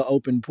the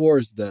open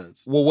pores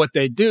does. Well, what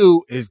they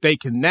do is they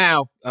can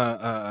now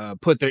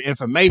put their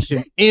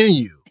information in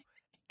you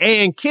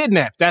and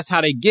kidnap. That's how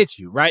they get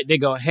you, right? They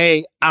go,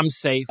 "Hey, I'm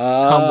safe.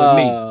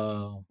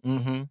 Come with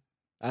me."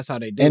 That's how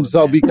they do it. And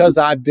so, because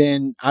I've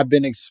been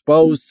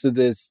exposed to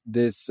this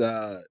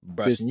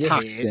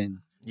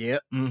toxin,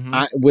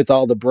 with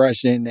all the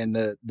brushing and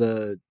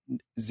the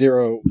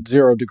 0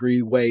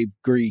 degree wave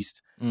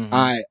grease,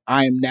 I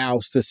am now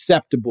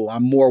susceptible.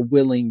 I'm more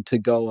willing to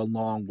go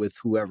along with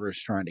whoever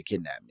is trying to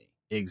kidnap me.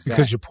 Exactly,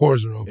 because your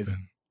pores are open.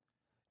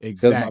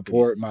 Exactly,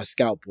 because my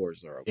scalp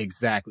pores are open.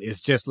 Exactly,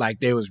 it's just like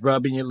they was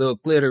rubbing your little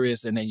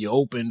clitoris and then you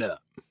opened up.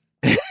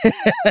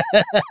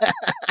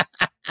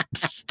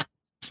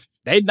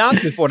 They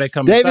knock before they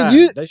come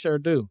inside. They sure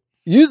do.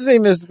 You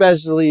seem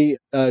especially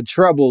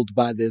troubled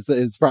by this.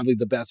 Is probably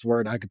the best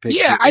word I could pick.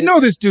 Yeah, I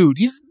know this dude.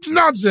 He's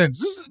nonsense.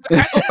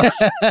 And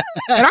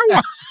I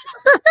want.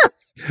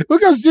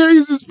 Look how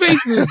serious his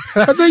face is.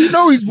 That's how you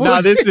know he's bullshit.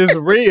 Nah, this is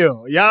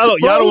real. Y'all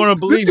don't want to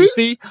believe me.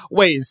 See,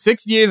 wait, in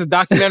 6 years, a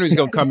documentary's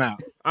gonna come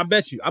out. I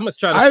bet you. I'm gonna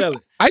try to sell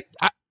it.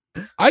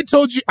 I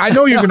told you. I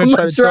know you're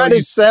gonna try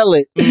to sell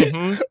it.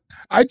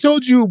 I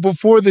told you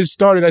before this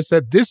started. I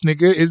said this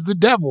nigga is the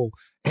devil.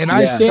 And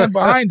I stand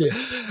behind it.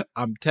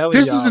 I'm telling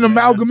you. This is an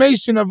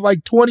amalgamation of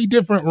like 20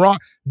 different wrong.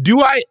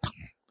 Do I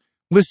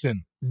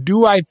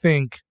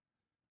think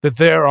that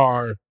there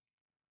are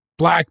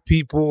black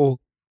people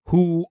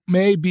who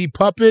may be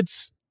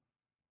puppets?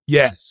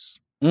 Yes.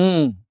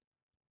 Do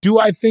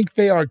I think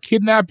they are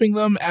kidnapping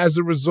them as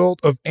a result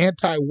of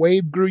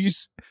anti-wave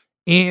grease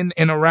in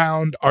and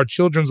around our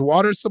children's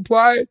water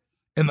supply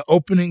and the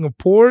opening of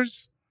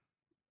pores?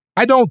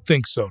 I don't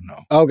think so, no.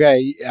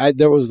 Okay,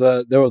 there was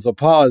a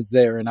pause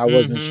there, and I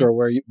wasn't sure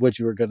what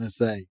you were going to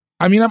say.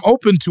 I mean, I'm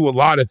open to a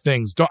lot of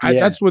things.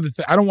 That's where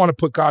I don't want to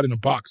put God in a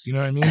box. You know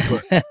what I mean?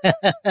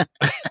 But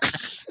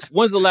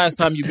when's the last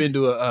time you've been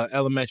to a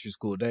elementary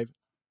school, David?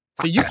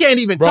 So you can't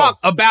even talk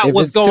about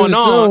what's going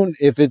on.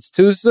 If it's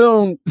too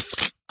soon,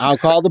 I'll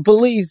call the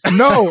police.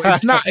 No,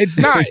 it's not. It's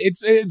not.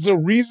 It's a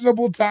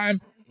reasonable time.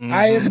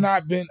 I have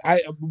not been.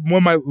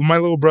 When my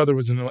little brother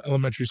was in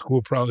elementary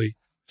school, probably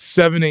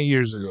 7-8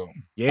 years ago.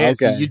 Yeah,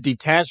 Okay. so you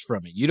detached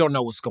from it. You don't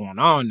know what's going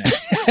on now.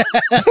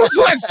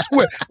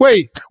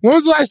 When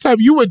was the last time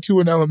you went to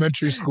an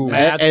elementary school?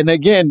 And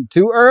again,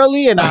 too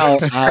early, and I'll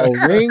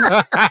ring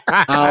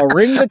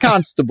the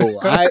constable.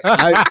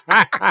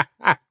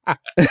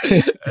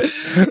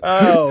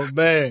 Oh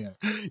man,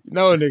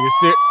 no nigga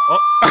shit.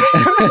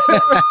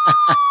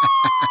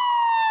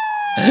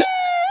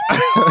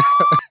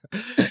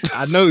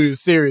 I know he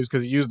was serious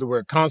because he used the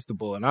word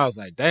constable, and I was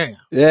like, damn.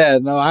 Yeah,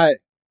 no,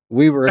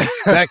 we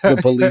respect the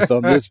police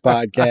on this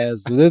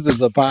podcast. This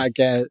is a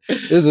podcast.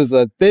 This is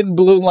a Thin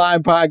Blue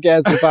Line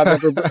podcast if I've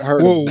ever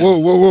heard of it.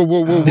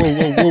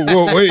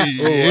 Whoa,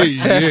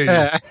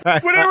 hey.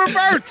 What they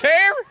reverse,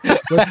 Terry?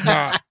 Let's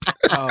not.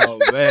 Oh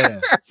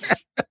man.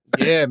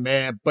 Yeah,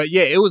 man. But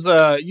yeah, it was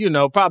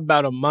probably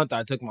about a month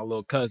I took my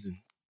little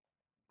cousin,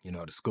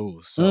 to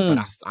school. So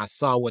but I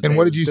saw what And they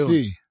what was did you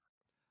doing. see?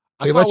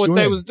 I They saw let what you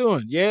they in. was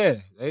doing. Yeah.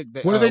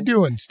 What are they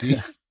doing,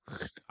 Steve?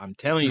 I'm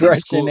telling you. the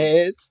Brushing school-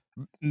 heads.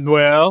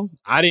 Well,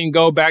 I didn't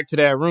go back to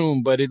that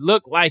room, but it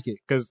looked like it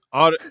because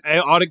all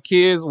the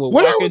kids were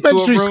What walking into a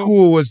elementary room.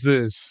 school was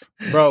this?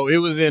 Bro, it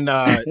was in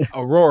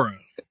Aurora.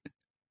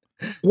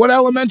 What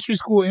elementary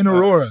school in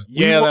Aurora?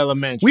 Yale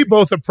Elementary. We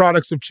both are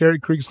products of Cherry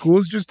Creek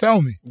schools. Just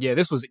tell me. Yeah,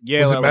 this was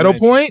Yale Was it Meadow Elementary.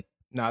 Point?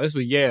 No, this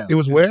was Yale. It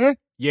was where? Yale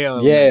Yale.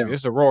 Elementary.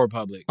 It's Aurora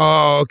Public.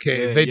 Oh,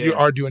 okay. Yeah, They yeah.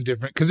 are doing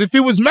different. Because if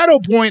it was Meadow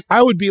Point,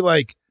 I would be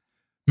like,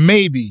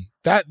 maybe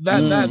that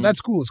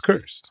school is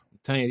cursed. I'm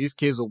telling you, these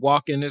kids would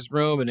walk in this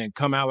room and then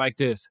come out like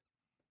this.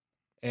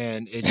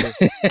 And it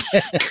just,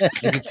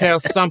 you could tell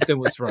something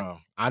was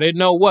wrong. I didn't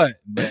know what,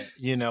 but,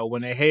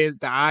 when their heads,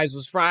 the eyes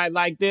was fried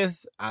like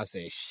this, I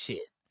said, shit.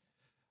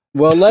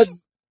 Well,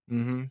 let's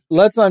Mm-hmm.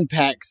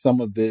 unpack some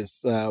of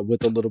this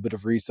with a little bit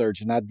of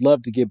research, and I'd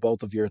love to get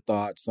both of your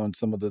thoughts on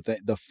some of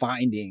the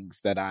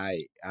findings that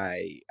I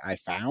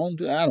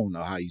found. I don't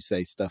know how you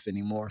say stuff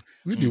anymore.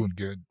 We're doing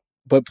good.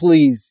 But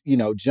please,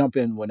 jump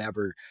in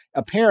whenever.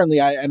 Apparently,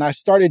 I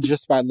started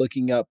just by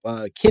looking up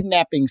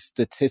kidnapping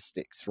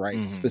statistics, right?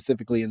 Mhm.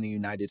 Specifically in the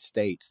United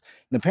States.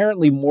 And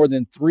apparently more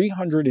than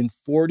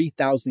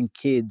 340,000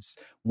 kids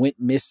went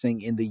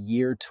missing in the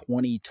year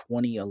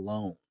 2020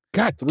 alone.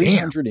 God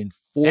damn.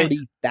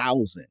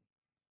 340,000.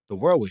 The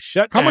world was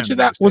shut How down. much of to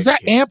that those was that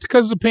kids. amped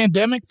because of the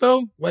pandemic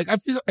though? Like I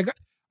feel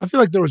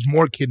like there was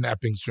more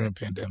kidnappings during the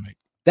pandemic.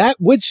 That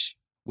Well,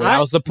 that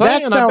was the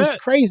plan, that I sounds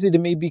bet. crazy to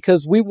me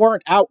because we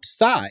weren't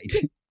outside.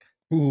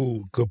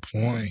 Ooh, good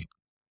point.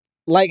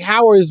 Like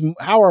how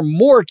are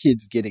more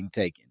kids getting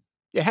taken?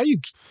 Yeah, how you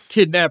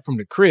kidnap from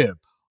the crib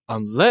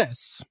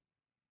unless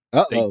they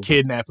Uh-oh.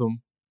 kidnap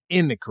them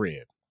in the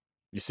crib.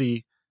 You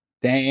see,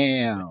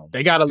 Damn.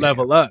 they got to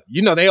level up.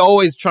 They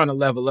always trying to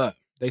level up.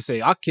 They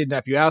say, I'll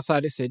kidnap you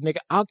outside. They said, nigga,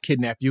 I'll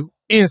kidnap you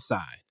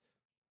inside.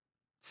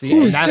 See, Who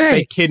and is that's they?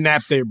 they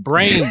kidnap their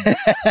brain.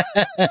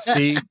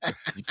 See,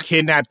 you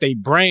kidnap their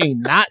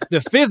brain, not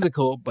the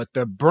physical, but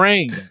the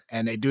brain.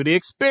 And they do the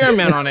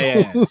experiment on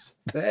their ass.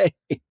 They-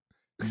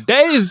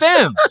 They is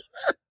them.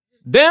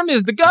 Them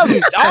is the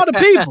government, all the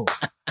people.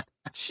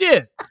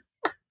 Shit.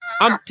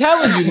 I'm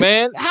telling you,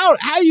 man,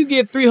 how you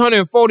get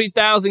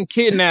 340,000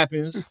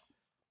 kidnappings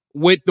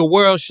with the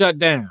world shut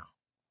down?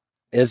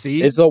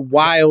 See? It's a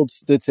wild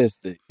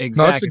statistic.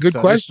 Exactly. it's a good So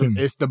question.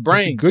 It's the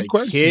brains. good They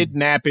question.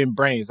 Kidnapping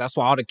brains. That's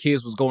why all the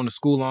kids was going to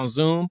school on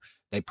Zoom.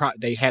 They had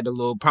probably had a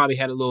little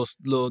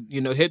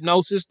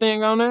hypnosis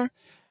thing on there,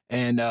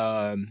 and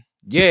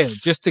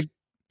just to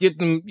get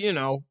them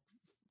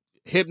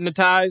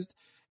hypnotized,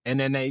 and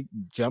then they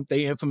jump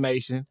their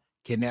information,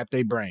 kidnap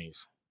their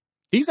brains.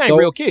 These ain't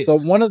real kids. So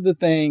one of the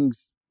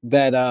things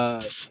that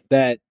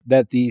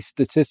the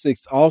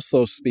statistics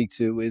also speak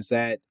to is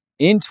that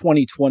in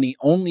 2020,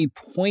 only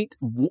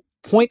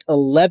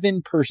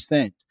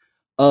 0.11%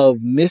 of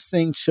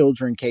missing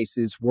children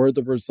cases were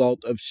the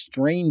result of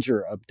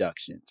stranger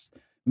abductions,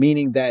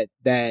 meaning that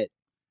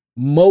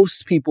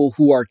most people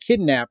who are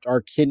kidnapped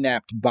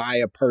by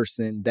a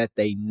person that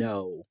they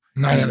know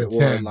 9 out of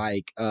 10.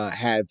 or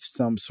have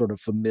some sort of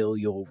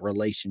familial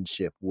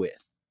relationship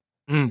with.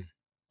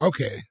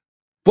 Okay.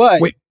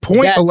 But Wait,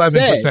 that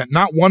 0.11%, said-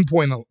 not 1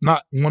 point,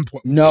 not 1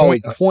 point. No,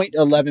 point-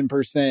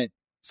 0.11%.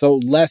 So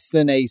less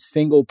than a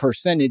single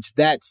percentage.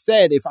 That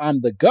said, if I'm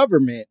the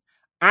government,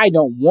 I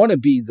don't want to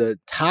be the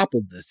top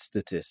of the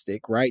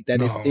statistic, right?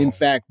 That if in No.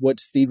 fact what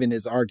Stephen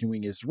is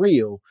arguing is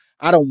real,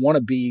 I don't want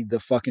to be the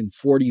fucking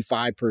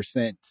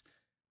 45%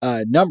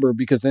 number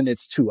because then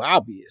it's too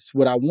obvious.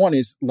 What I want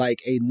is like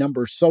a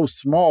number so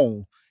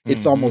small,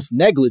 it's Mhm. almost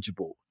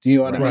negligible. Do you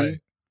know what I mean? Right.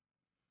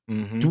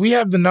 Mhm. Do we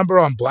have the number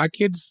on black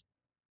kids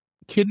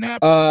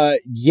kidnapped?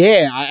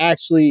 Yeah, I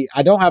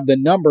don't have the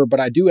number, but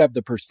I do have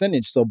the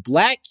percentage. So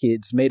black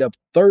kids made up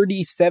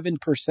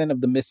 37%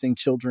 of the missing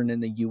children in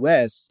the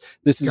US.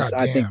 This is,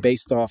 I Goddamn. think,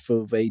 based off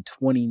of a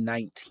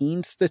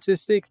 2019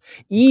 statistic,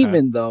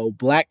 even though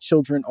black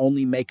children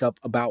only make up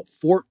about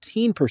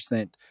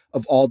 14%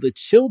 of all the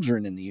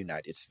children in the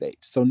United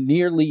States. So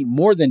nearly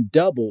more than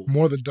double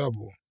More than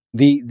double.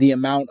 the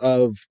amount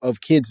of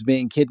kids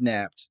being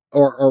kidnapped,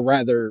 or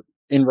rather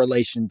in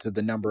relation to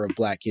the number of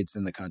black kids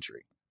in the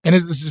country. And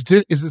is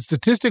the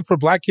statistic for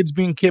black kids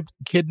being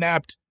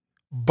kidnapped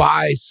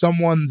by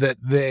someone that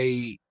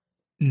they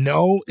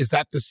know, is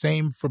that the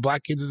same for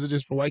black kids as it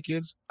is for white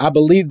kids? I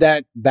believe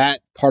that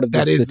part of the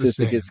That is the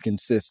statistic same. is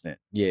consistent.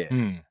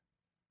 Yeah.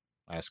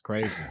 That's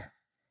crazy.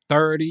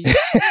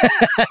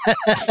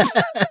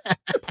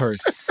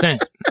 30%.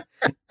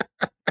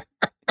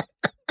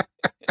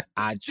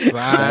 I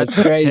try That's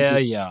to crazy. tell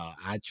y'all.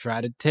 I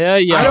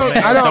don't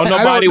I don't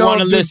nobody know want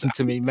to if this- listen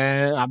to me,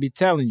 man. I be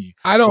telling you.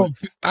 I don't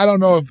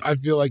know if I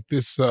feel like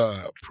this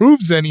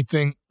proves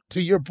anything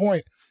to your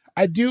point.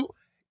 I do.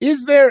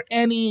 Is there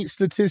any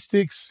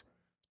statistics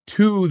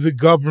to the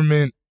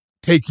government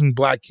taking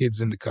black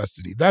kids into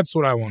custody? That's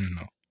what I want to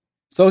know.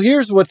 So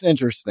here's what's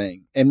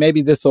interesting, and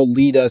maybe this will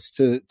lead us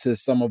to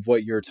some of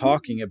what you're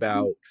talking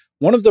about.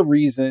 One of the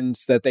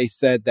reasons that they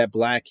said that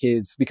black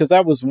kids, because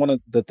that was one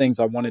of the things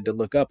I wanted to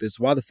look up, is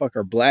why the fuck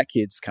are black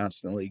kids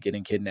constantly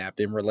getting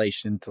kidnapped in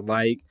relation to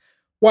like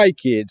white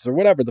kids or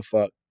whatever the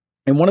fuck?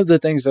 And one of the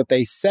things that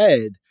they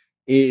said,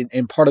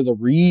 and part of the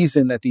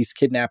reason that these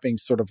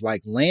kidnappings sort of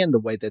like land the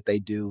way that they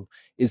do,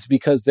 is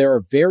because there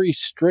are very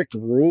strict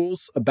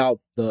rules about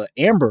the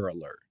Amber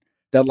Alert.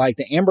 That like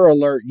the Amber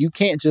Alert, you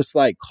can't just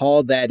like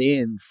call that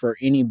in for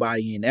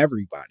anybody and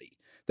everybody.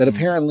 That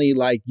apparently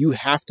like you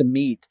have to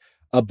meet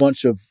a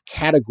bunch of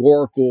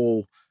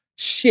categorical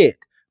shit.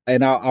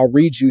 And I'll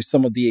read you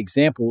some of the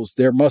examples.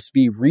 There must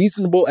be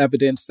reasonable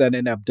evidence that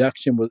an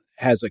abduction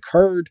has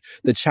occurred.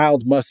 The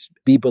child must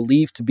be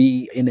believed to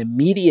be in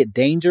immediate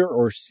danger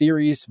or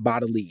serious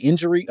bodily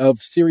injury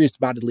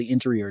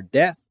or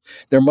death.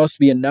 There must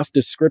be enough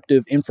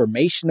descriptive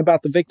information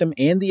about the victim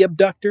and the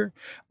abductor.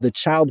 The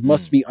child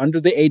must be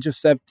under the age of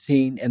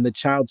 17, and the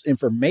child's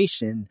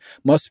information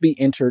must be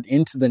entered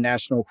into the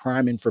National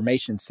Crime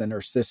Information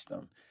Center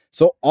system.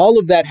 So all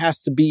of that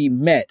has to be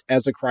met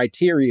as a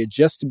criteria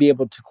just to be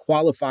able to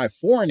qualify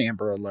for an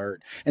Amber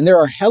Alert. And there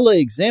are hella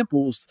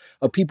examples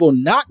of people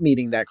not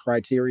meeting that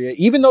criteria,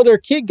 even though their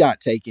kid got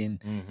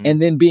taken,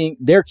 and then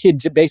their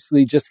kid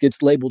basically just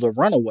gets labeled a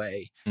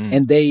runaway,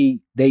 and they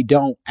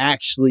don't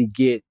actually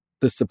get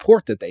the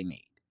support that they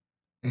need.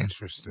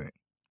 Interesting.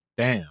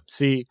 Damn.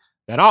 See,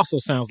 that also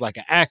sounds like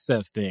an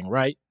access thing,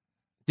 right?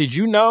 Did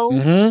you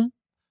know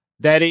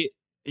that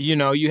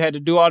you had to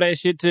do all that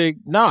shit to...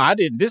 No, I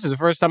didn't. This is the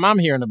first time I'm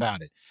hearing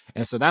about it.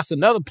 And so that's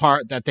another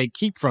part that they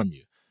keep from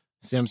you.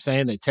 See what I'm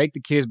saying? They take the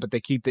kids, but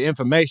they keep the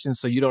information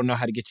so you don't know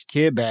how to get your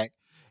kid back.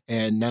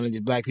 And none of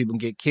these black people can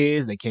get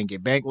kids. They can't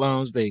get bank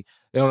loans. They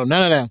don't know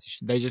none of that.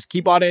 They just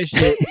keep all that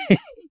shit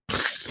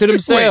to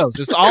themselves.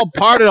 It's all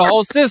part of the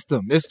whole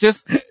system. It's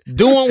just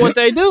doing what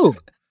they do.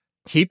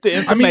 Keep the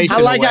information. I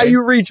like how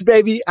you reach,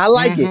 baby. I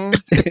like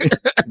it.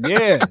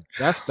 Yeah,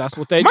 that's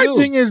what they My do.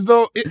 thing is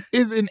though,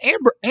 is an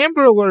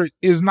Amber Alert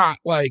is not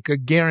like a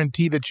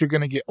guarantee that you're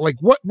gonna get. Like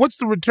what's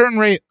the return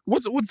rate?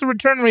 What's the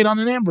return rate on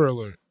an Amber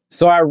Alert?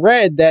 So I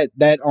read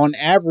that on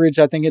average,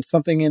 I think it's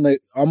something in the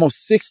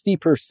almost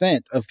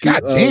 60% of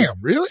people,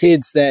 really?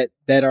 Kids that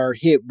are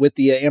hit with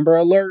the Amber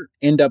Alert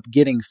end up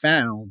getting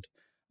found,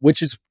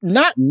 which is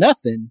not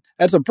nothing.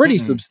 That's a pretty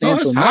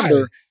substantial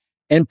number.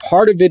 And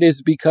part of it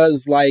is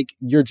because like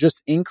you're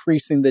just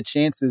increasing the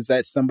chances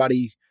that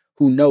somebody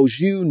who knows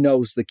you,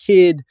 knows the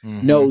kid,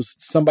 knows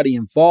somebody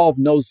involved,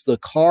 knows the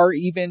car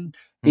even,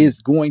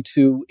 is going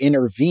to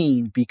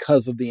intervene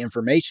because of the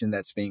information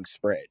that's being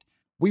spread.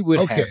 We would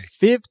have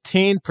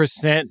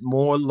 15%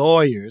 more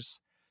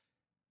lawyers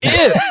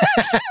if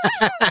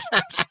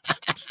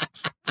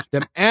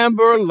them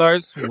Amber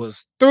Alerts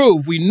was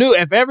through.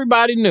 If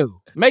everybody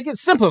knew. Make it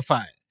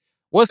simplified.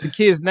 What's the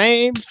kid's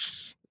name?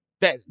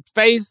 That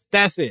face,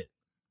 that's it.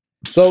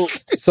 So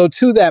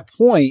to that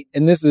point,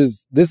 and this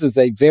is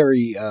a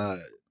very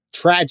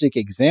tragic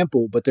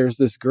example, but there's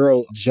this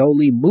girl,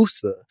 Jolie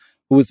Musa,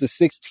 who was a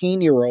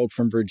 16-year-old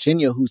from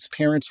Virginia whose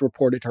parents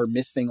reported her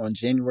missing on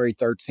January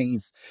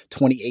 13th,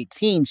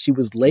 2018. She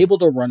was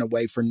labeled a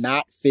runaway for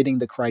not fitting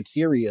the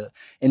criteria,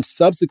 and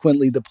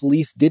subsequently the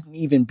police didn't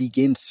even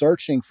begin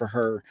searching for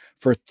her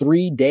for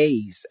 3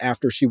 days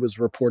after she was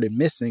reported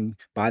missing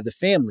by the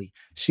family.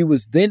 She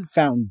was then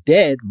found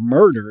dead,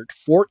 murdered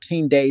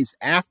 14 days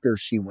after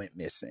she went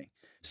missing.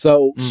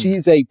 So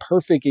she's a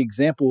perfect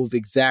example of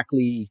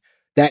exactly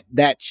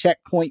that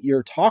checkpoint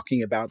you're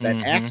talking about,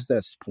 that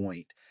access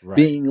point. Right.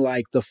 Being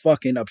like the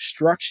fucking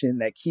obstruction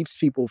that keeps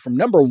people from,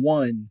 number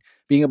one,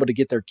 being able to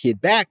get their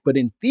kid back. But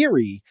in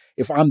theory,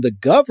 if I'm the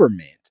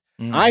government,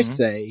 I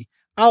say,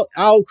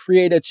 I'll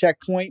create a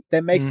checkpoint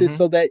that makes it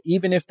so that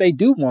even if they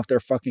do want their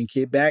fucking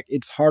kid back,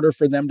 it's harder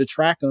for them to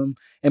track them.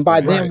 And by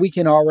then we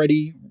can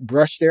already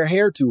brush their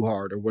hair too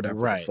hard or whatever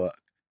the fuck.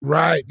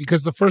 Right.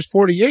 Because the first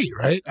 48,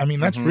 right? I mean,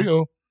 that's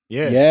real.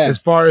 Yeah. As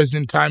far as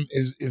in time,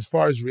 as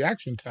far as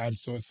reaction time.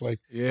 So it's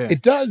like,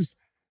 it does.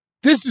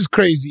 This is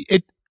crazy.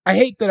 I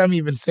hate that I'm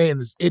even saying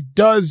this. It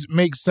does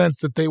make sense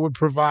that they would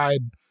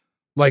provide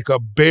like a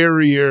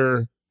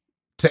barrier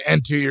to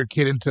enter your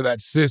kid into that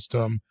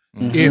system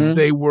if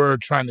they were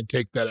trying to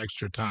take that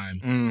extra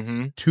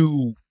time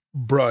to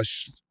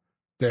brush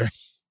their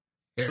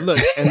care. Look,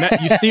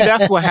 and you see,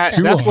 that's what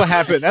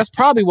happened. That's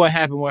probably what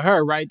happened with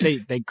her, right?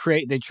 They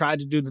tried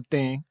to do the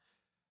thing.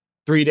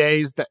 3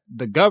 days,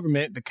 the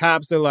government, the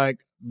cops, they're like,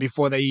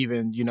 before they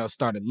even,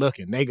 started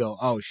looking, they go,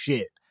 oh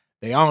shit,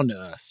 they on to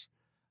us.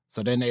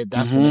 So then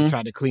that's when they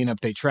try to clean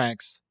up their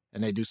tracks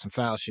and they do some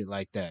foul shit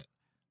like that.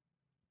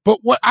 But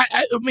what I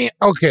mean,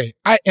 okay,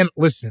 and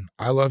listen,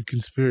 I love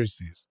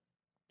conspiracies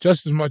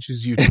just as much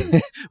as you do.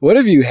 What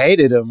if you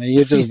hated them and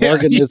you're just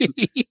working this?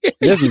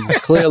 This is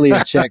clearly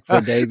a check for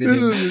David.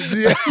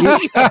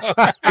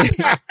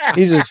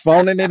 He's just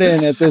phoning it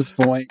in at this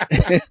point.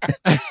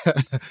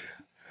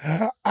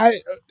 What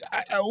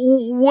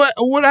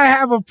I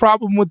have a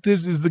problem with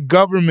this is the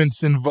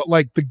government's involved.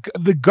 Like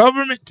the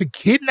government to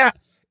kidnap.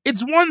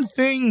 It's one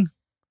thing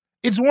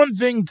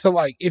to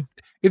like if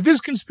this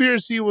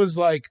conspiracy was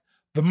like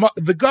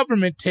the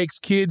government takes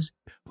kids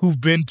who've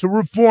been to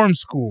reform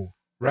school,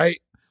 right?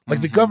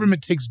 Like the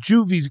government takes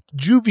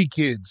juvie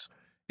kids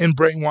and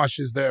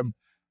brainwashes them.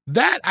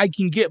 That I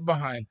can get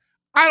behind.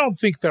 I don't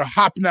think they're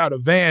hopping out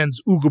of vans,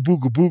 ooga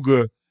booga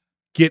booga,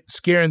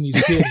 scaring these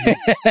kids.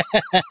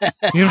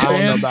 You know what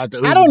I'm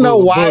saying? I don't know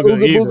why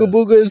ooga booga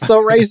booga is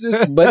so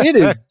racist, but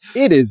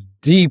it is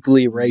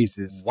deeply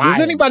racist. Does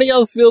anybody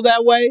else feel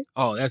that way?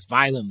 Oh, that's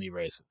violently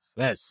racist.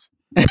 That's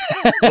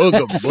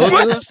ooga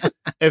booga.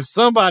 If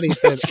somebody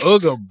said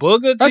ooga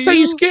booga, that's how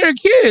you scare a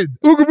kid.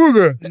 Ooga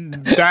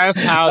booga.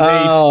 That's how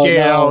they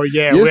scare. No. Oh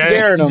yeah, you're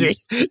scaring them.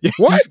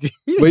 What?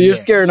 But you're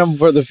scaring them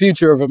for the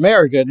future of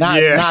America, not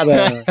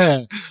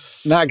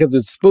because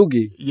it's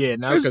spooky. Yeah,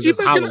 not because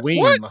it's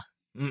Halloween.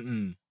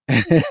 You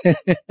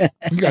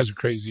guys are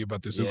crazy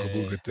about this ooga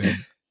booga thing.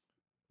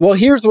 Well,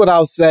 here's what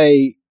I'll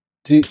say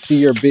to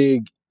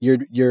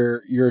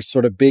your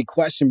sort of big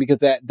question, because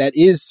that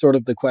is sort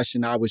of the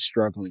question I was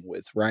struggling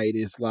with, right?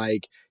 Is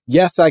like,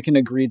 yes, I can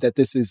agree that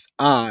this is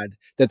odd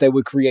that they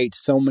would create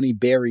so many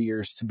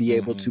barriers to be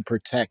able to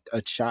protect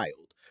a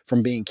child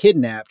from being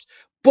kidnapped,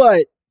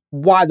 but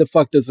why the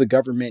fuck does the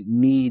government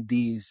need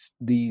these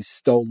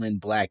stolen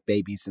Black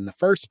babies in the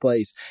first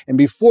place? And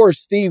before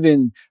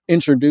Stephen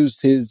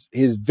introduced his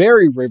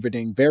very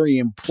riveting, very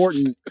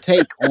important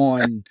take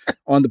on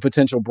the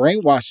potential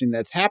brainwashing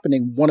that's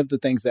happening, one of the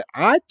things that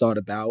I thought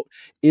about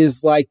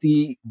is like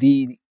the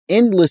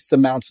endless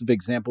amounts of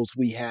examples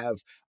we have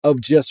of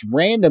just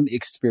random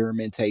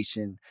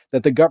experimentation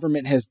that the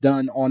government has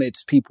done on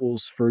its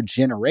peoples for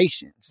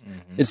generations.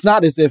 It's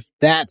not as if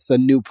that's a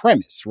new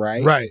premise,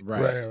 right? Right.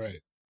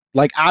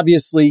 Like,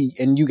 obviously,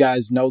 and you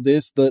guys know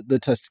this, the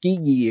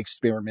Tuskegee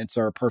experiments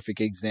are a perfect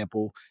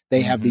example.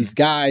 They have these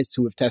guys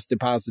who have tested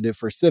positive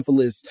for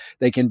syphilis.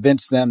 They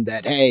convince them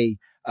that, hey,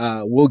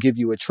 we'll give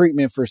you a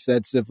treatment for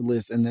said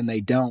syphilis. And then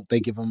they don't. They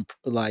give them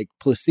like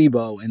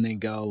placebo and then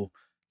go,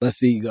 let's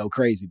see you go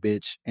crazy,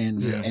 bitch.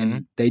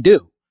 And they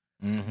do.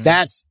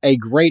 That's a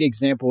great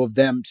example of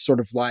them sort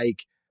of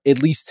like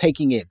at least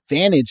taking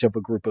advantage of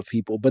a group of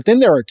people. But then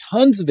there are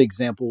tons of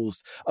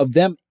examples of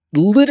them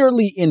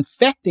literally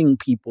infecting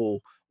people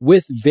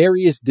with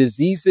various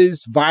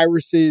diseases,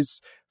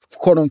 viruses,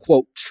 quote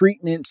unquote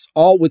treatments,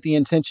 all with the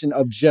intention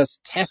of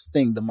just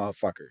testing the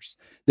motherfuckers.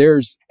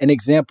 There's an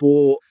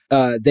example,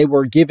 they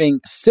were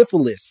giving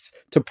syphilis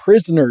to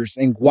prisoners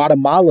in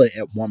Guatemala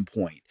at one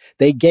point.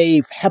 They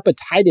gave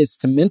hepatitis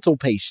to mental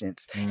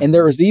patients. And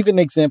there was even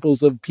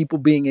examples of people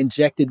being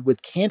injected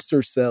with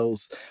cancer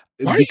cells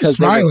because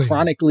they were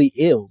chronically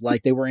ill.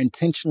 Like they were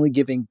intentionally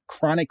giving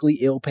chronically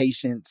ill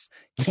patients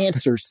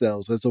cancer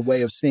cells as a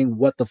way of seeing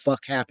what the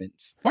fuck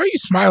happens. Why are you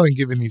smiling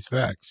given these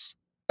facts?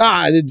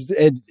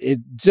 It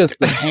just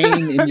the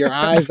pain in your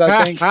eyes,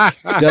 I think,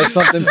 does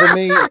something for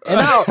me.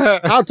 And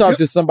I'll talk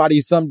to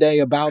somebody someday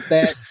about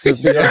that to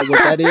figure out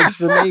what that is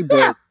for me.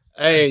 But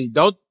hey,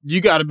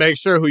 you got to make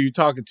sure who you're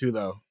talking to,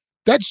 though.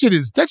 That shit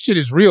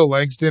is real,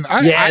 Langston.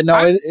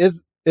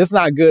 It's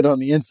not good on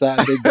the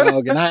inside, big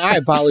dog. And I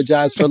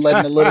apologize for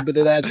letting a little bit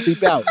of that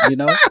seep out, you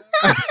know?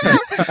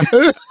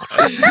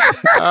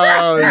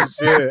 Oh,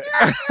 shit.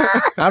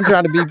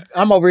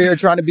 I'm over here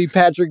trying to be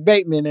Patrick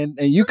Bateman, and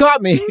you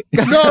caught me.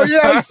 No, yeah,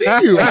 I see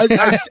you.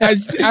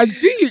 I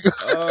see you.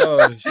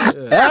 Oh, shit.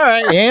 All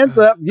right, hands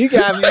up. You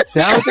got me.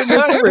 Talented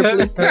Mr.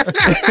 Ripley.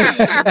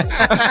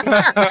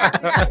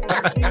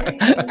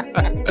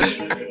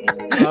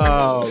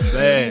 Oh,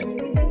 man.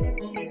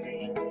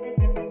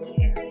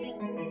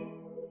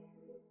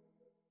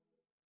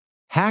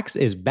 Hacks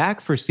is back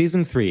for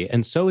season 3,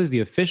 and so is the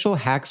official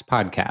Hacks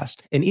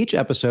podcast. In each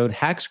episode,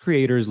 Hacks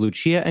creators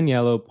Lucia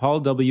Aniello, Paul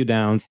W.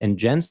 Downs, and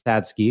Jen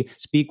Statsky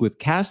speak with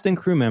cast and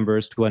crew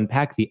members to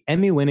unpack the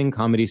Emmy-winning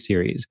comedy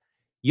series.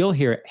 You'll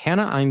hear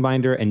Hannah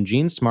Einbinder and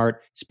Jean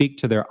Smart speak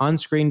to their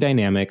on-screen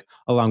dynamic,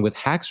 along with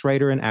Hacks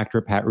writer and actor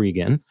Pat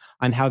Regan,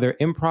 on how their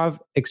improv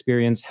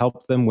experience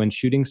helped them when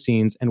shooting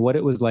scenes and what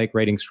it was like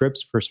writing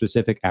scripts for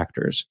specific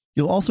actors.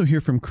 You'll also hear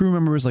from crew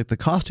members like the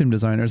costume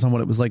designers on what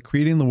it was like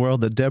creating the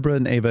world that Deborah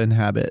and Ava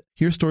inhabit.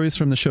 Hear stories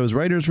from the show's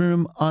writer's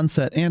room,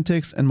 on-set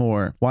antics, and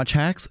more. Watch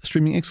Hacks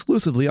streaming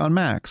exclusively on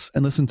Max,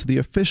 and listen to the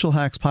official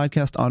Hacks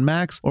podcast on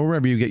Max or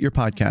wherever you get your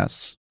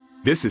podcasts.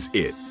 This is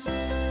it.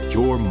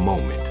 Your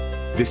moment.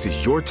 This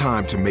is your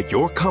time to make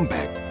your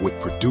comeback with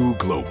Purdue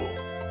Global.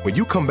 When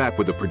you come back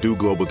with a Purdue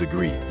Global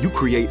degree, you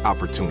create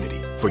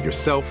opportunity for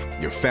yourself,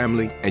 your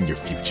family, and your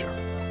future.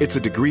 It's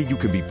a degree you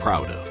can be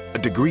proud of, a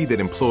degree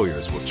that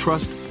employers will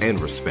trust and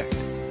respect.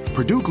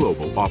 Purdue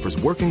Global offers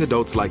working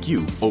adults like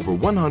you over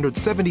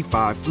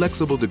 175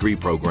 flexible degree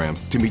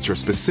programs to meet your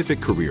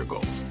specific career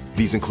goals.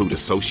 These include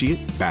associate,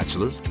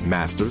 bachelor's,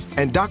 master's,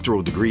 and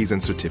doctoral degrees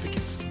and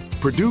certificates.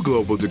 Purdue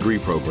Global degree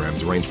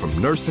programs range from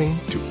nursing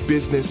to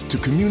business to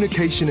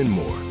communication and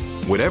more.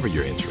 Whatever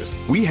your interest,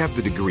 we have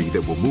the degree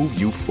that will move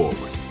you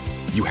forward.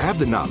 You have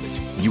the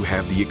knowledge, you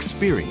have the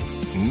experience.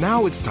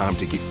 Now it's time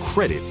to get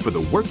credit for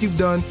the work you've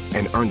done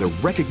and earn the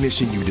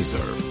recognition you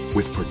deserve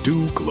with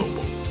Purdue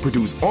Global,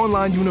 Purdue's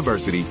online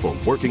university for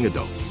working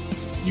adults.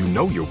 You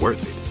know you're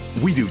worth it.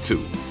 We do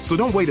too. So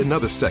don't wait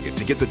another second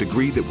to get the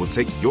degree that will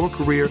take your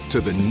career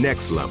to the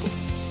next level.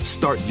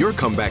 Start your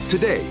comeback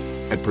today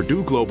at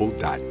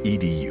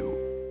purdueglobal.edu.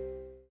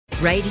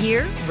 Right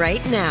here,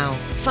 right now.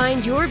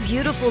 Find your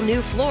beautiful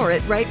new floor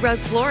at Right Rug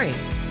Flooring.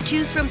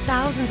 Choose from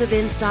thousands of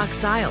in-stock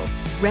styles,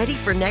 ready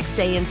for next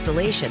day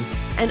installation,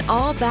 and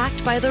all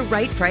backed by the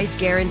right price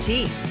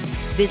guarantee.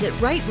 Visit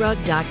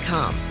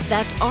rightrug.com.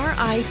 That's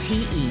RITERUG.com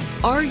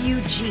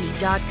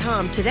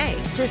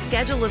today to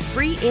schedule a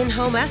free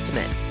in-home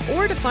estimate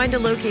or to find a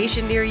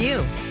location near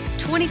you.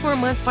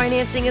 24-month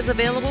financing is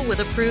available with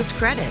approved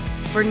credit.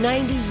 For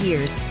 90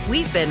 years,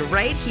 we've been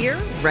right here,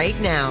 right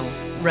now.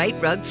 Right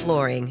Rug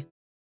Flooring.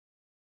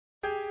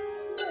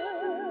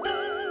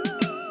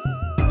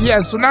 Yeah,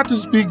 so not to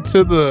speak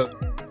to the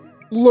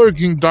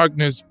lurking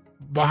darkness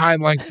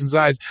behind Langston's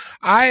eyes,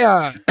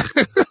 I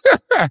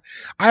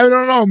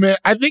don't know, man.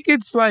 I think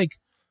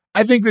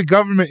the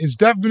government is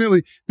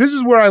definitely, this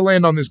is where I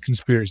land on this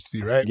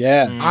conspiracy, right?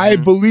 Yeah. Mm-hmm. I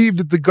believe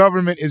that the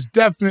government is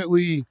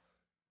definitely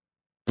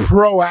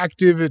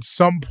proactive at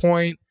some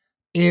point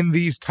in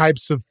these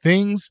types of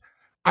things.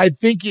 I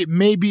think it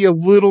may be a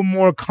little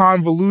more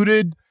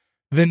convoluted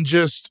than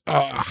just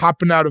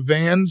hopping out of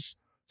vans,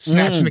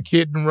 snatching a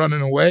kid and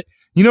running away.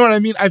 You know what I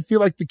mean? I feel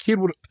like the kid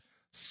would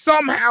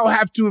somehow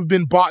have to have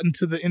been bought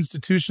into the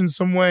institution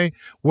some way,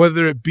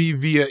 whether it be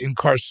via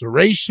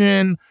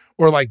incarceration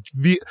or like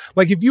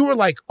if you were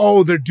like,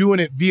 oh, they're doing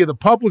it via the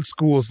public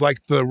schools,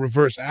 like the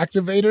reverse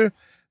activator,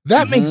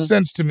 that makes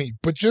sense to me.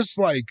 But just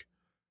like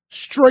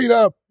straight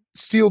up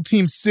SEAL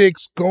Team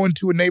 6, go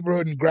into a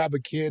neighborhood and grab a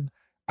kid,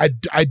 I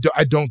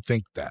don't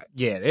think that.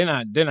 Yeah, they're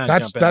not jumping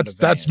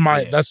That's my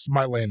vans. that's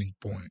my landing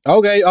point.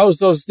 Okay. Oh,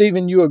 so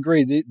Stephen, you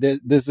agree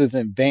this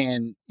isn't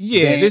van?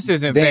 This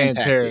isn't van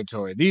tactics.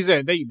 territory. These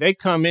are they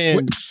come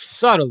in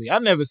subtly. I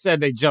never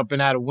said they jumping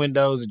out of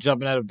windows or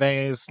jumping out of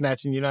vans,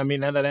 snatching. You know what I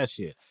mean? None of that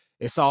shit.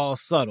 It's all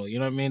subtle. You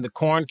know what I mean? The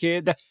corn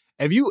kid.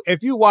 If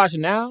you watch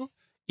now,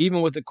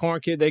 even with the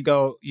corn kid, they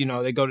go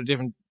to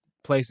different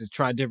places,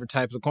 try different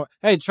types of corn.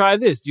 Hey, try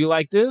this. Do you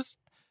like this?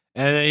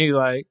 And then you're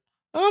like,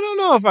 I don't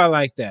know if I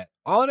like that.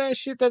 All of that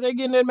shit that they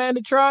getting that man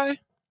to try.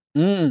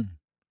 Wait,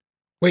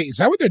 is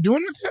that what they're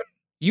doing with him?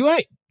 You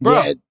ain't, bro.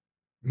 Yeah.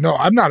 No,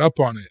 I'm not up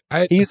on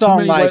it. He's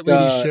on like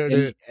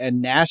a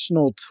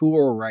national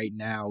tour right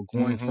now,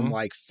 going from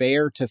like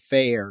fair to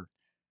fair,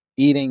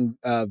 eating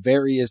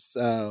various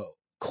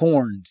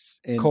corns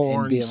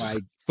and being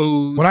like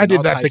food. When I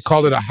did that, they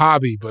called it a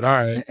hobby, but all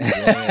right.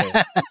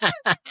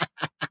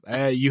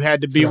 You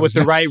had to be with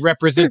the right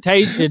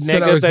representation,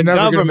 Said nigga. I was The never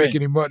gonna government. make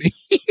any money.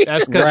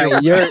 That's because right.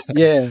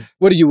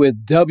 What are you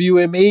with,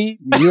 WME?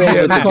 You ain't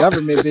with the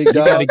government, big dog.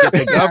 You got to get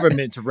the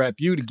government to rep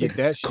you to get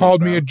that shit.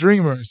 Called bro. me a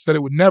dreamer. Said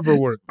it would never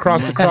work.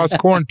 Cross the cross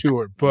corn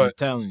tour. I'm But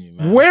telling you,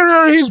 man. where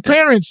are his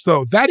parents,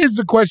 though? That is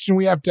the question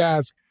we have to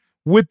ask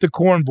with the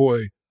corn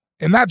boy.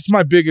 And that's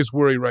my biggest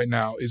worry right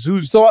now is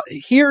who's... So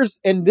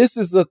this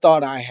is the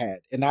thought I had.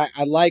 And I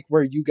like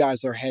where you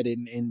guys are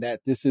headed in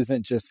that this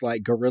isn't just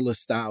like guerrilla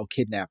style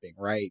kidnapping,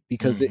 right?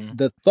 Because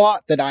the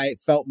thought that I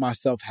felt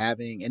myself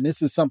having, and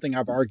this is something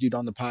I've argued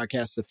on the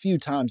podcast a few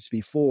times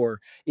before,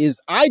 is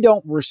I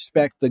don't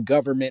respect the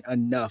government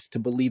enough to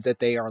believe that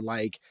they are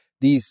like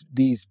these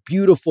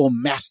beautiful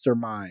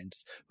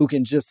masterminds who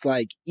can just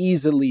like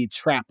easily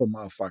trap a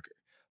motherfucker.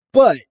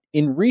 But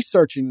in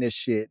researching this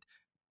shit,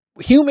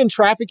 human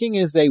trafficking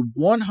is a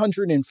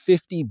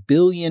 $150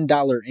 billion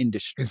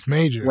industry. It's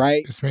major.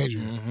 Right? It's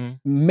major.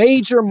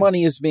 Major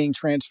money is being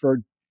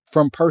transferred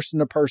from person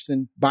to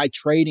person by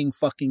trading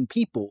fucking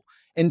people.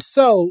 And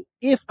so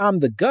if I'm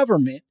the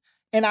government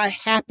and I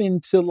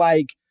happen to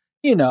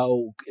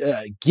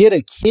get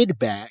a kid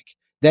back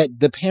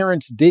that the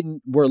parents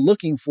were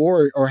looking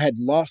for or had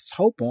lost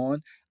hope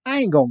on,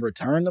 I ain't gonna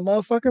return the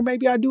motherfucker.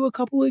 Maybe I do a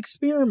couple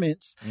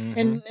experiments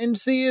and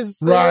see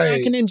if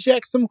I can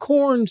inject some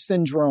corn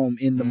syndrome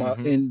in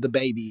the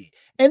baby.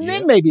 And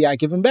then maybe I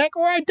give him back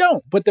or I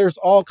don't. But there's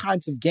all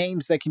kinds of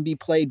games that can be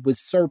played with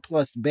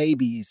surplus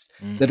babies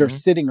that are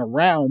sitting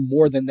around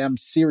more than them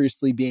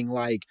seriously being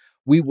like,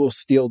 we will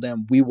steal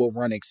them. We will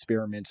run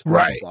experiments. Blah,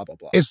 Right. Blah, blah,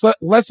 blah, blah. It's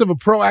less of a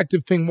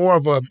proactive thing, more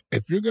of a,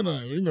 if you're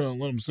gonna let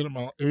them sit in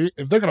my,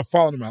 if they're gonna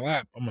fall into my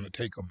lap, I'm gonna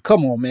take them.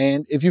 Come on,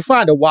 man. If you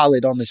find a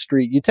wallet on the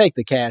street, you take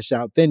the cash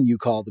out, then you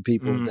call the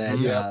people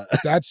that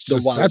That's the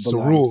just wallet that's the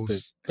belongs rules.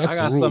 to. That's I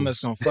got the rules. something that's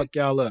gonna fuck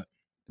y'all up.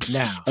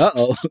 Now,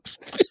 Uh-oh.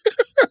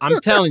 I'm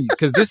telling you,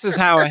 because this is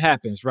how it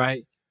happens,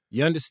 right?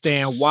 You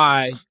understand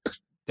why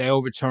they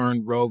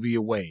overturned Roe v.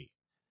 Wade,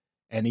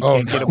 and he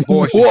can't get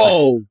abortion.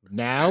 Whoa.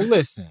 Now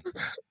listen.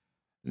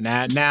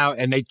 Now,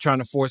 and they trying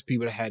to force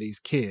people to have these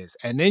kids.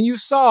 And then you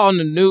saw on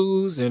the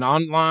news and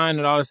online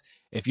and all this,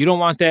 if you don't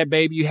want that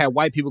baby, you had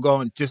white people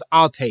going,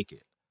 I'll take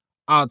it.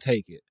 I'll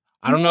take it.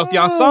 I don't know if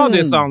y'all saw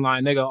this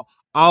online. They go,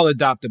 I'll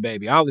adopt a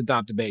baby. I'll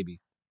adopt a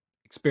baby.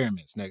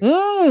 Experiments, nigga.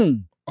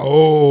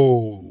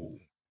 Oh.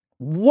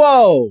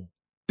 Whoa.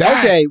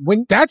 Okay.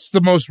 That's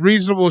the most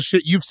reasonable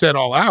shit you've said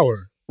all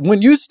hour.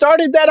 When you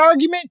started that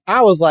argument,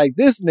 I was like,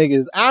 this nigga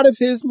is out of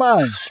his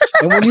mind.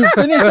 And when you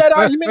finished that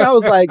argument, I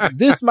was like,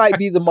 this might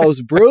be the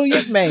most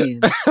brilliant man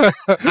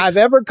I've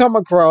ever come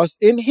across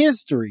in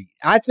history.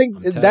 I think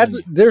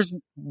there's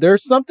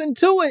something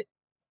to it.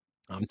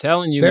 I'm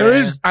telling you, There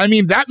man. is. I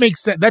mean, that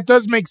makes sense. That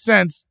does make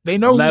sense. They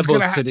know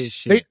levels to this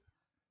shit.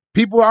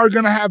 People are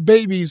gonna have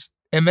babies,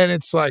 and then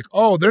it's like,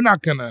 oh, they're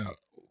not gonna.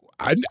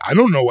 I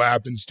don't know what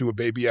happens to a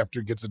baby after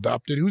it gets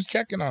adopted. Who's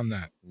checking on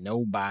that?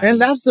 Nobody. And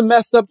that's the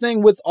messed up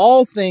thing with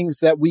all things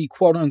that we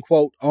quote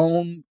unquote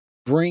own,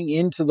 bring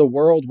into the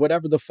world,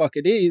 whatever the fuck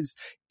it is.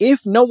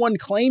 If no one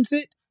claims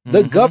it,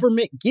 the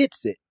government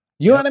gets it.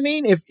 You know what I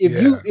mean? If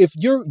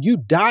you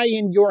die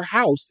in your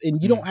house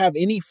and you don't have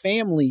any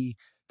family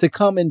to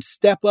come and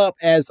step up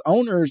as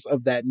owners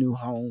of that new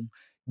home,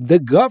 the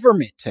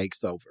government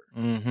takes over.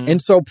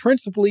 And so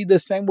principally the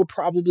same would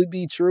probably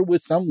be true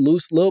with some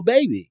loose little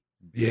baby.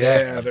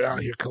 Yeah, they're out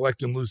here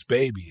collecting loose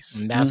babies.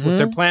 And that's what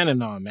they're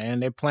planning on,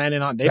 man. They're planning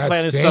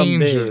That's something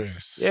big.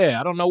 dangerous. Yeah,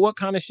 I don't know what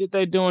kind of shit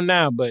they're doing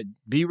now, but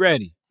be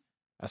ready.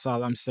 That's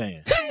all I'm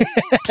saying.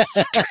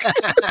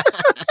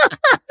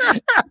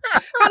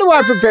 How do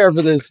I prepare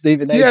for this,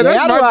 Stephen? AJ? Yeah, that's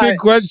How do my I- big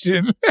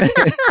question.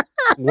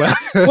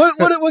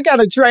 what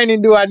kind of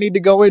training do I need to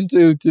go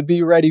into to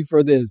be ready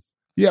for this?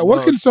 Yeah,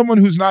 what can someone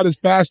who's not as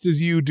fast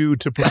as you do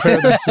to prepare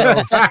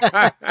themselves?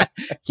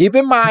 Keep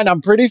in mind,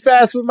 I'm pretty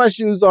fast with my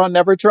shoes on.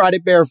 Never tried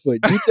it barefoot.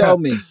 You tell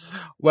me.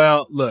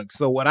 Well, look,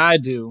 so what I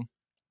do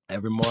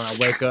every morning, I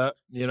wake up,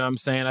 you know what I'm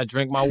saying? I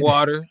drink my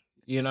water,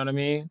 you know what I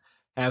mean?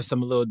 Have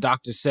some little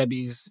Dr.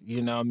 Sebi's,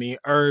 you know what I mean,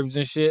 herbs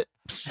and shit.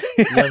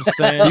 You know what I'm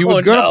saying? He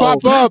was gonna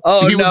pop up.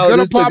 Oh, He was no, gonna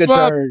this took pop a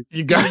up. turn.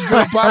 You got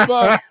gonna pop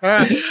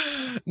up.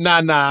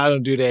 Nah, I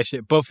don't do that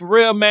shit. But for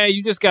real, man,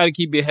 you just got to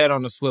keep your head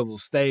on the swivel.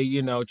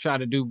 Stay, try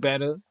to do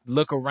better.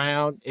 Look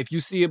around. If you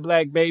see a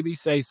black baby,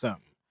 say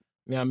something.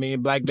 You know what I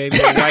mean? Black baby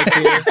with white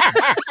kid.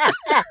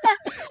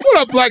 What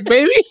up, black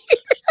baby?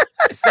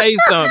 Say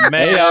something,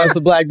 man. Hey, y'all, it's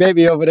a black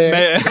baby over there.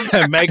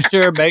 Man, make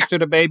sure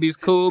the baby's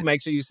cool.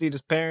 Make sure you see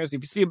his parents.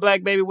 If you see a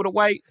black baby with a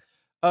white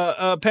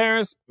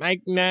parents,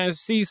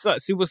 see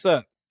what's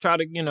up. Try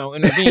to,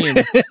 intervene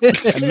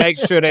and make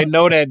sure they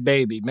know that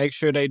baby. Make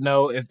sure they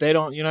know if they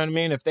don't, you know what I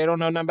mean? If they don't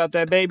know nothing about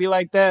that baby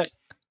like that,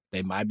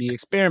 they might be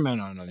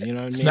experimenting on them. You know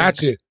what I mean?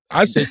 Snatch it.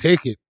 I say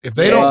take it. If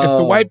they don't, if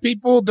the white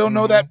people don't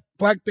know that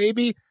black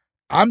baby,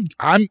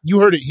 you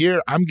heard it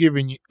here. I'm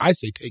giving you, I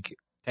say take it.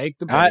 Take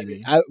the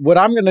baby. What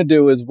I'm going to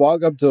do is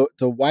walk up to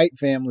white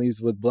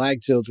families with black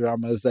children.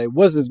 I'm going to say,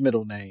 what's his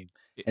middle name?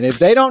 And if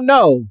they don't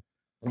know,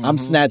 I'm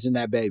snatching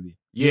that baby.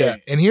 Yeah.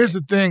 And here's the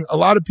thing. A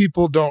lot of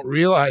people don't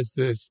realize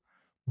this,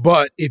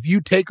 but if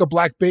you take a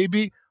black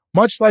baby,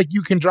 much like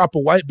you can drop a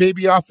white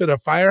baby off at a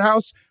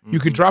firehouse, you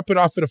can drop it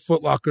off at a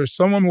Foot Locker.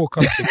 Someone will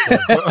come take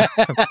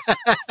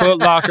it. Foot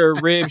Locker,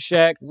 Rib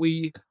Shack,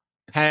 we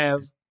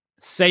have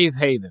safe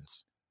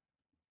havens.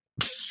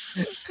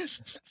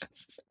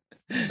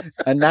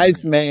 A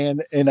nice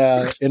man in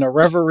a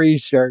referee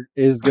shirt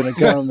is going to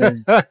come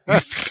in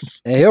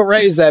and he'll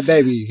raise that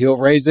baby. He'll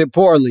raise it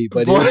poorly,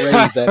 but he'll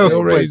raise that baby.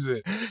 He'll raise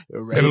it.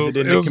 He'll raise it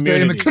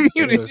in the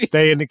community.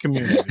 Stay in the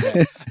community. It'll stay in the community.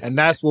 Yeah. And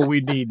that's what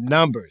we need,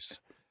 numbers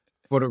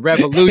for the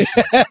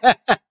revolution.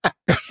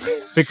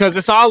 Because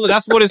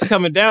that's what it's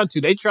coming down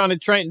to. They trying to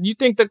train. You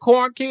think the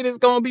corn kid is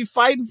going to be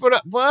fighting for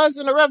us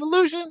in the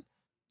revolution?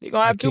 You're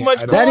going to have too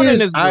much corn in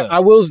his blood. I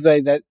will say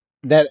that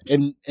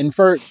and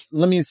for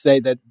let me say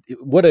that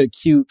what a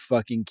cute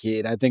fucking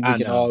kid. I think we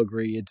can all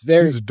agree. It's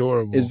very He's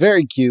adorable. It's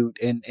very cute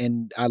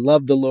and I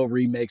love the little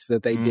remix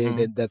that they did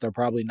and that they're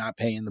probably not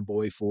paying the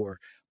boy for.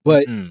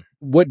 But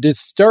what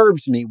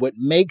disturbs me, what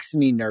makes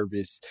me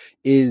nervous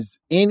is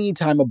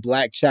anytime a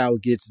black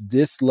child gets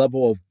this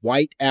level of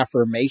white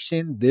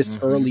affirmation this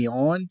early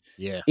on,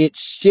 it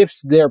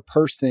shifts their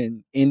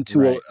person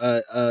into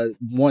a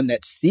one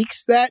that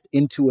seeks that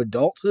into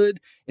adulthood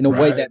in a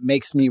way that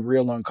makes me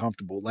real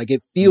uncomfortable. Like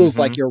it feels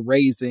like you're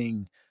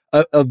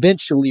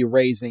eventually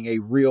raising a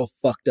real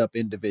fucked up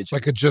individual.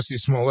 Like a Jussie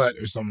Smollett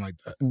or something like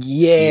that.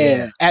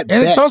 Yeah. And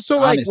best, it's also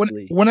like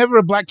honestly. whenever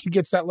a black kid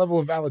gets that level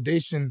of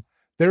validation,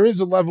 there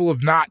is a level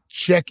of not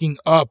checking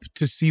up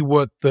to see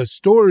what the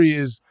story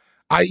is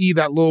i.e.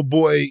 that little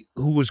boy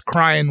who was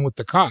crying with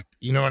the cop.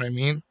 You know what I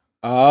mean?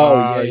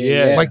 Oh,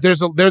 yeah. Like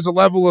there's a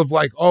level of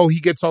like, oh, he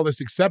gets all this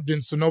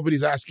acceptance, so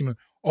nobody's asking him,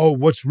 oh,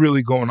 what's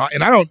really going on?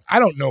 And I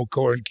don't know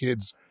Corn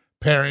Kid's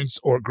parents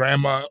or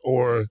grandma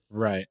or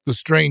the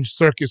strange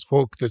circus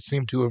folk that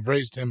seem to have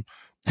raised him.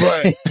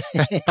 But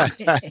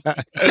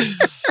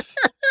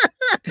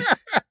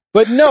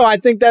But no, I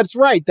think that's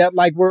right. That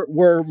like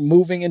we're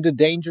moving into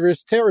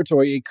dangerous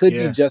territory. It could be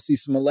Jussie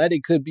Smollett.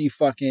 It could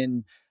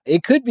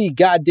be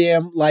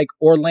goddamn like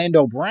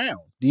Orlando Brown.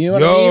 Do you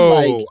know what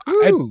I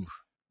mean?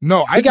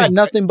 Like, I got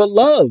nothing but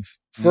love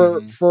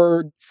for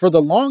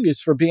the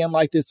longest for being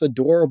like this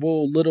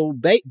adorable little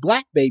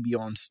black baby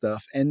on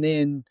stuff. And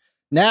then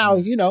now,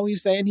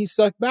 he's saying he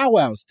sucked Bow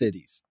Wow's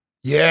titties.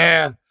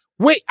 Yeah.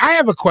 Wait, I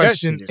have a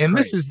question, and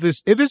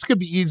this could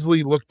be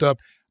easily looked up.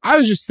 I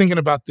was just thinking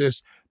about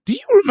this. Do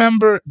you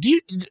remember?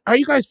 Are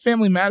you guys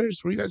Family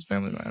Matters? Were you guys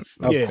Family Matters?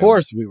 Of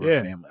course we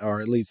were family,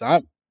 or at least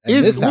I'm.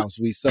 In this house,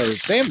 we serve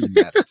Family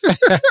Matters.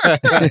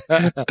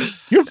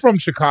 You're from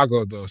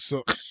Chicago, though,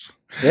 so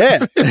yeah.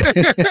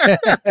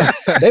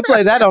 They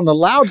play that on the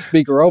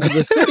loudspeaker over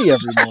the city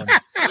every morning.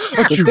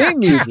 The theme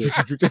music.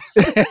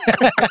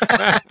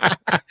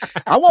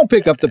 I won't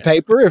pick up the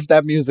paper if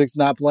that music's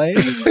not playing.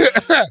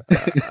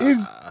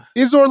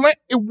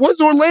 Was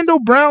Orlando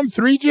Brown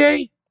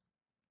 3J?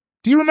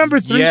 Do you remember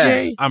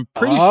 3J? Yeah, I'm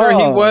pretty sure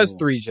he was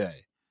 3J.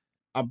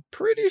 I'm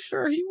pretty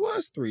sure he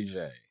was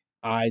 3J.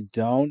 I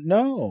don't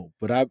know,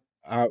 but I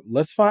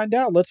let's find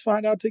out. Let's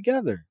find out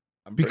together.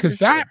 Because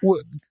that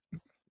would.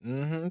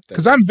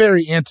 Because I'm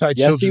very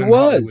anti-children. Yes, he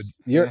was.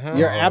 You're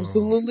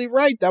absolutely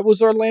right. That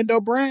was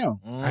Orlando Brown.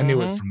 I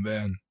knew it from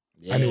then.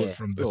 I knew it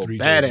from the 3J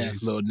badass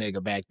days. little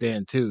nigga back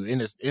then too. In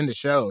the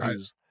show,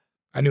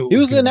 I knew he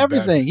was in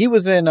everything. He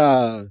was in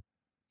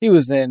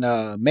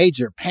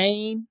Major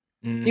Pain.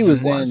 He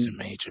was in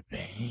Major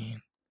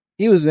Pain.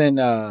 He was in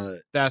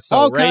That's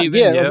So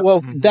Raven.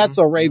 That's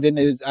So Raven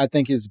is I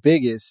think his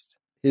biggest.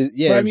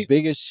 His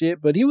biggest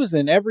shit. But he was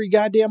in every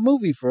goddamn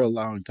movie for a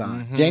long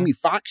time. Jamie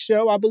Foxx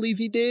show, I believe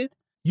he did.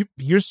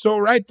 You're so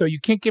right though. You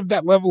can't give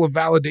that level of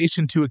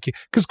validation to a kid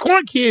because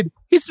Corn Kid,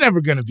 he's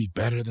never gonna be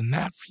better than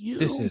that for you.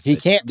 He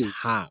can't be.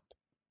 Top.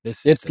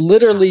 It's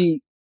literally.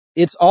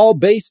 It's all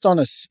based on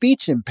a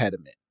speech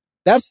impediment.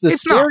 That's the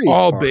scariest part. It's not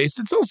all based.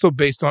 It's also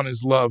based on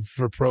his love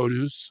for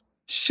produce.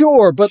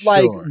 Sure, but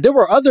like there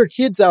were other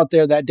kids out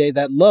there that day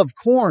that loved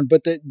corn,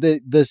 but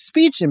the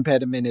speech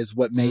impediment is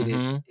what made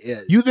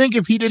it. You think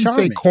if he didn't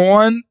say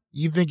corn,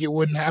 you think it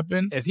wouldn't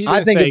happen?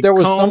 I think if there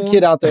was some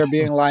kid out there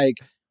being like,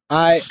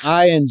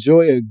 I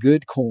enjoy a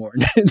good corn,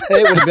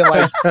 they would have been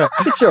like,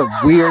 get your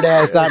weird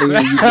ass out of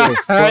here, you little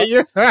fuck.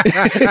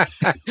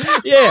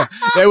 Yeah,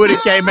 they would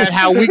have came at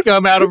how we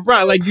come out of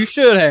Brown, like you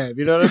should have.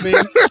 You know what I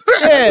mean?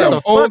 Yeah,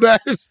 old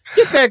ass.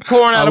 Get that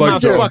corn out of my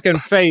fucking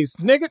face,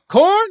 nigga.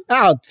 Corn?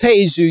 I'll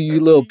tase you,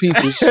 you little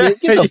piece of shit.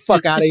 Get the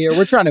fuck out of here.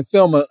 We're trying to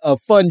film a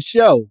fun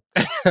show.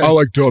 I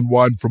like to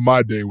unwind from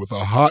my day with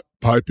a hot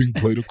piping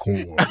plate of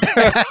corn.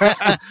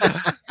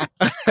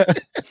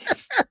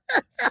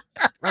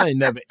 I ain't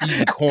never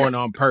eaten corn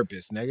on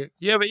purpose, nigga.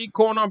 You ever eat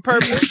corn on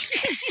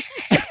purpose?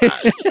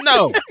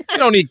 No, you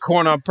don't eat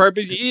corn on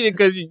purpose. You eat it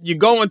because you're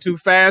going too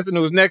fast and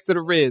it was next to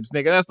the ribs,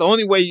 nigga. That's the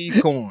only way you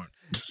eat corn.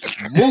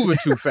 You're moving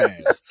too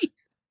fast.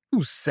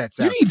 Who sets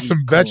out? You need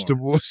some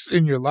vegetables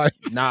in your life.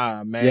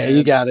 Nah, man. Yeah,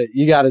 you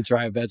gotta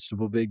try a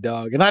vegetable, big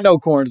dog. And I know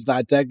corn's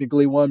not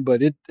technically one,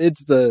 but it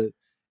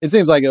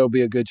seems like it'll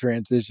be a good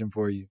transition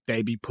for you.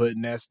 They be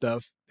putting that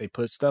stuff. They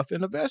put stuff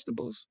in the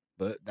vegetables,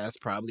 but that's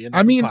probably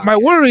I mean, my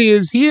worry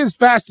is he is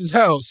fast as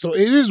hell, so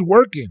it is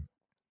working.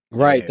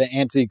 Right, the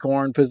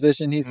anti-corn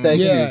position he's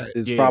taking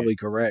is probably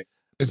correct.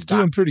 It's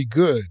doing pretty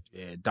good.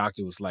 Yeah,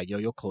 doctor was like, yo,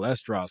 your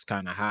cholesterol's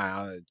kind of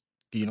high.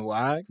 You know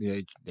why?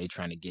 They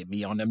trying to get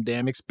me on them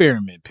damn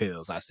experiment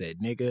pills. I said,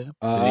 nigga,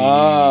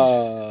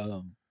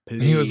 please.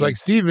 And he was like,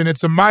 Steven,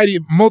 it's a mighty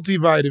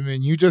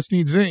multivitamin. You just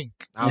need zinc.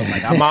 I was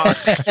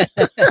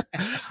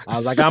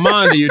like, I'm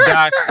on to you,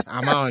 doc.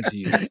 I'm on to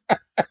you.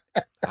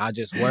 I'll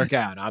just work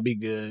out. I'll be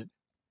good.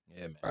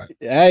 Yeah, man.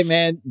 Hey,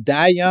 man,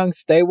 die young,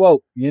 stay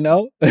woke, you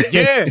know?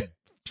 Yeah.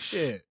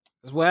 Shit.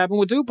 That's what happened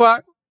with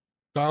Tupac.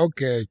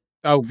 Okay.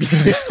 Oh,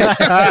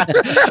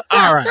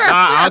 all right.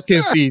 I'll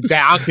concede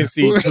that. I'll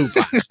concede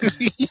Tupac.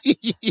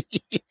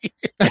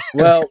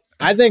 Well,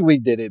 I think we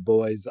did it,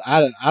 boys.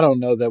 I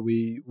don't know that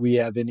we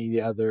have any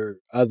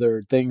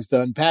other things to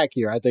unpack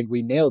here. I think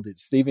we nailed it.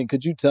 Steven,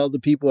 could you tell the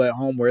people at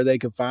home where they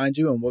can find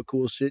you and what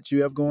cool shit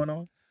you have going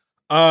on?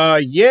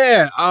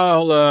 Yeah,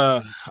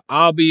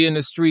 I'll be in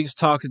the streets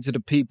talking to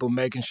the people,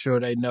 making sure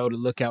they know to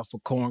look out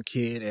for Corn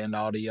Kid and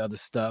all the other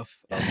stuff.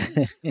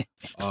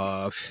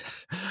 Now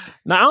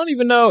I don't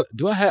even know.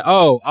 Do I have?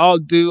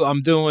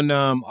 I'm doing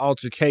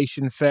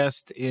Altercation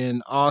Fest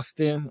in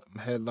Austin.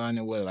 I'm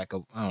headlining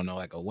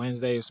like a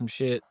Wednesday or some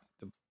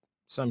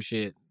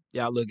shit.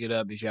 Y'all look it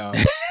up if y'all.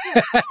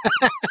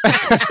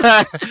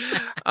 I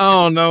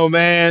don't know,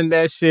 man.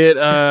 That shit.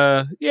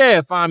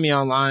 Find me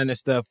online and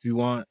stuff if you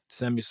want.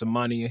 Send me some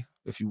money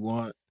if you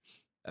want.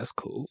 That's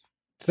cool.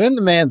 Send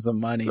the man some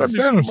money.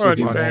 Send him some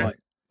money, man.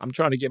 I'm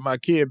trying to get my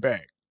kid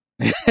back.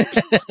 He's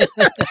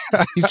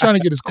trying to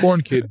get his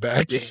corn kid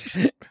back.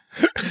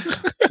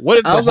 What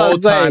if the whole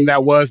time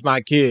that was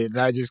my kid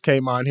and I just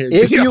came on here?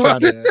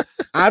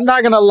 I'm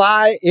not going to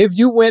lie. If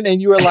you went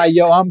and you were like,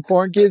 yo, I'm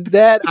Corn Kid's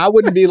dad, I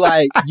wouldn't be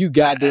like, you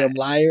goddamn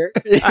liar.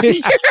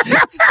 I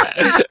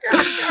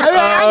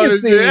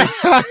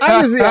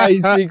can see how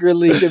you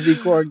secretly could be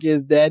Corn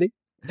Kid's daddy.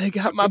 They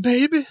got my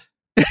baby.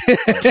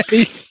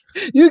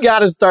 You got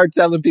to start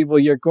telling people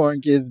you're Corn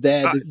Kid's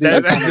dad to see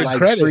that's like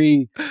credit.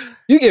 Free.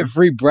 You get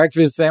free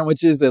breakfast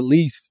sandwiches at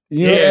least.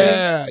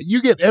 Yeah,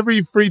 you get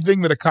every free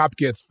thing that a cop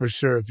gets for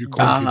sure if you're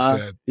Corn Kid's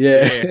dad.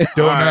 Yeah.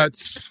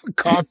 Donuts,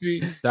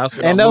 coffee. That's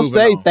what and they'll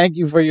say thank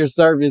you for your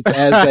service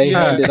as they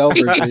hand it over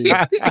to you.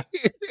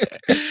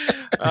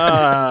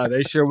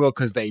 They sure will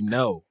because they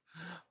know.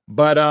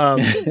 But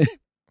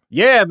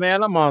yeah,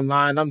 man, I'm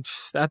online.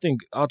 I think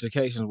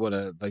altercations with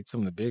like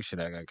some of the big shit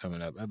I got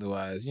coming up.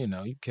 Otherwise, you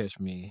catch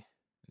me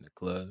in the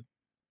club.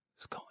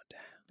 It's going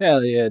down.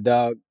 Hell yeah,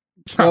 dog.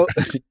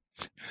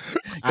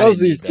 Go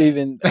see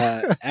Steven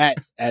at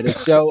a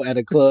show, at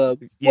a club,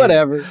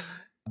 whatever.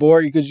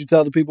 Bori, could you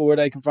tell the people where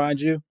they can find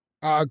you?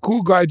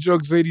 Cool Guy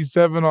Jokes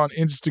 87 on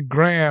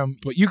Instagram.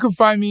 But you can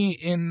find me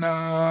in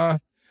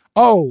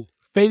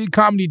Faded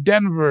Comedy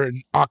Denver,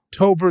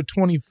 October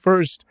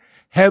 21st.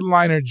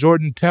 Headliner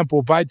Jordan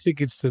Temple. Buy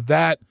tickets to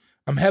that.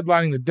 I'm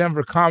headlining the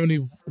Denver Comedy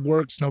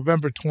Works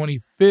November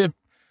 25th.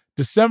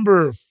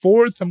 December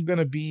 4th, I'm going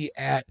to be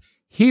at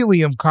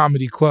Helium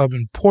Comedy Club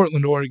in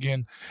Portland,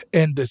 Oregon.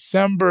 And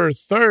December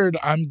 3rd,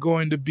 I'm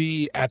going to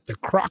be at the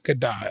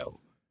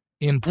Crocodile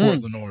in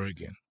Portland,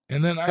 Oregon.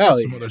 And then I got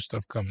some other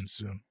stuff coming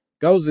soon.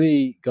 Go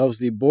see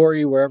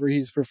Bori wherever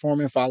he's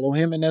performing. Follow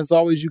him. And as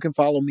always, you can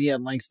follow me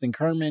at Langston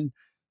Kerman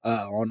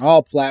on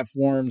all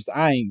platforms.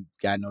 I ain't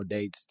got no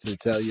dates to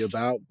tell you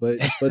about, but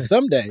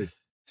someday.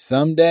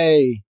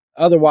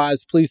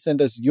 Otherwise, please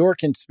send us your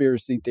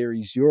conspiracy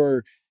theories,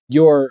 your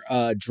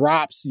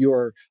drops,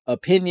 your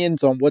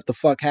opinions on what the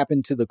fuck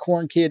happened to the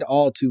Corn Kid,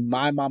 all to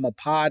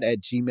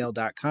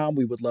mymamapod@gmail.com.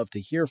 We would love to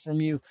hear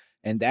from you.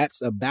 And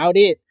that's about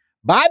it.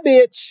 Bye,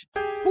 bitch.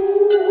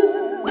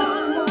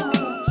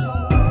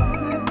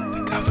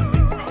 The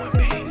government growing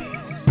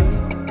babies.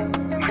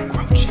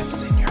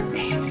 Microchips in your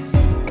anus.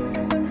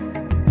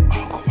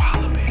 All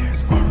koala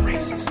bears are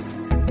racist.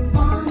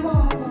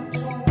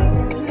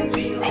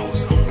 The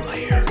ozone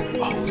layer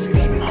owes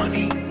me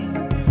money.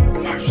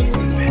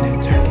 Martians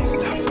invented turkey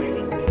stuffing.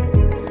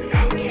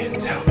 Y'all can't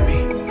tell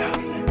me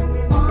nothing.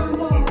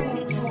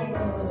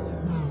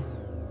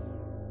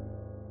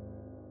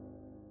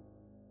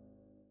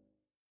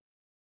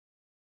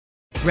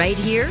 Right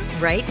here,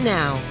 right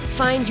now.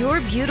 Find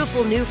your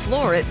beautiful new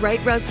floor at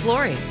Right Rug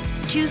Flooring.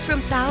 Choose from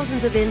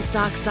thousands of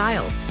in-stock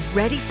styles,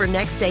 ready for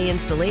next day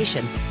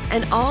installation,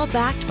 and all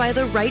backed by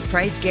the right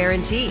price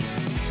guarantee.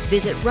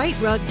 Visit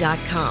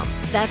rightrug.com.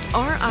 That's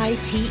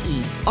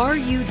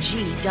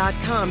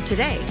RITERUG.com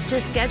today to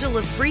schedule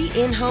a free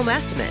in-home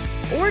estimate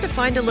or to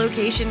find a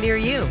location near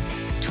you.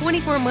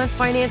 24-month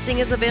financing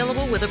is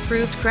available with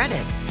approved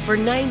credit. For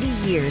 90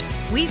 years,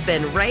 we've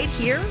been right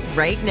here,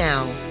 right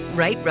now.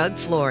 Right Rug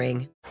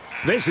Flooring.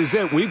 This is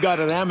it. We've got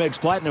an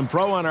Amex Platinum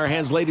Pro on our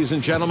hands, ladies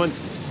and gentlemen.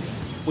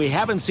 We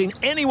haven't seen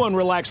anyone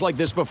relax like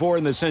this before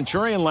in the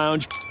Centurion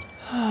Lounge.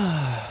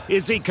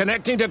 Is he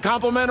connecting to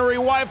complimentary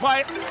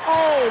Wi-Fi?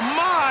 Oh,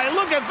 my.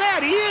 Look at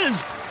that. He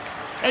is.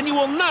 And you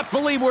will not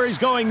believe where he's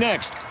going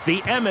next. The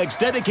Amex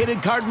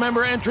dedicated card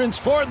member entrance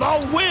for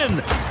the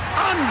win.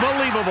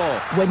 Unbelievable.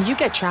 When you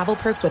get travel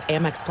perks with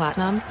Amex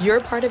Platinum,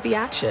 you're part of the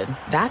action.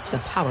 That's the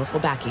powerful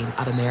backing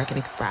of American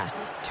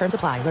Express. Terms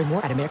apply. Learn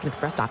more at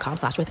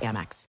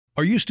americanexpress.com/withAmex.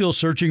 Are you still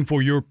searching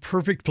for your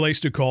perfect place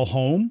to call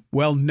home?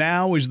 Well,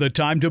 now is the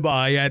time to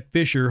buy at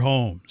Fisher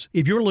Homes.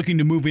 If you're looking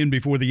to move in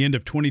before the end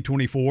of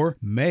 2024,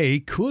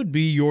 May could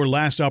be your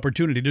last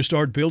opportunity to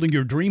start building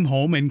your dream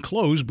home and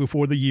close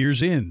before the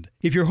year's end.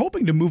 If you're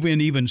hoping to move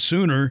in even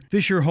sooner,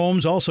 Fisher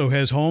Homes also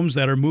has homes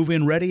that are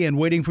move-in ready and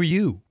waiting for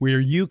you, where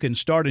you can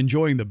start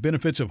enjoying the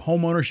benefits of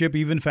homeownership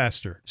even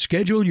faster.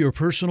 Schedule your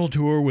personal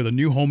tour with a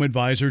new home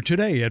advisor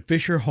today at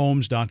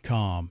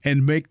FisherHomes.com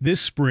and make this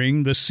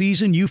spring the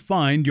season you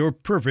find your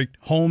perfect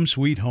home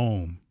sweet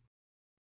home.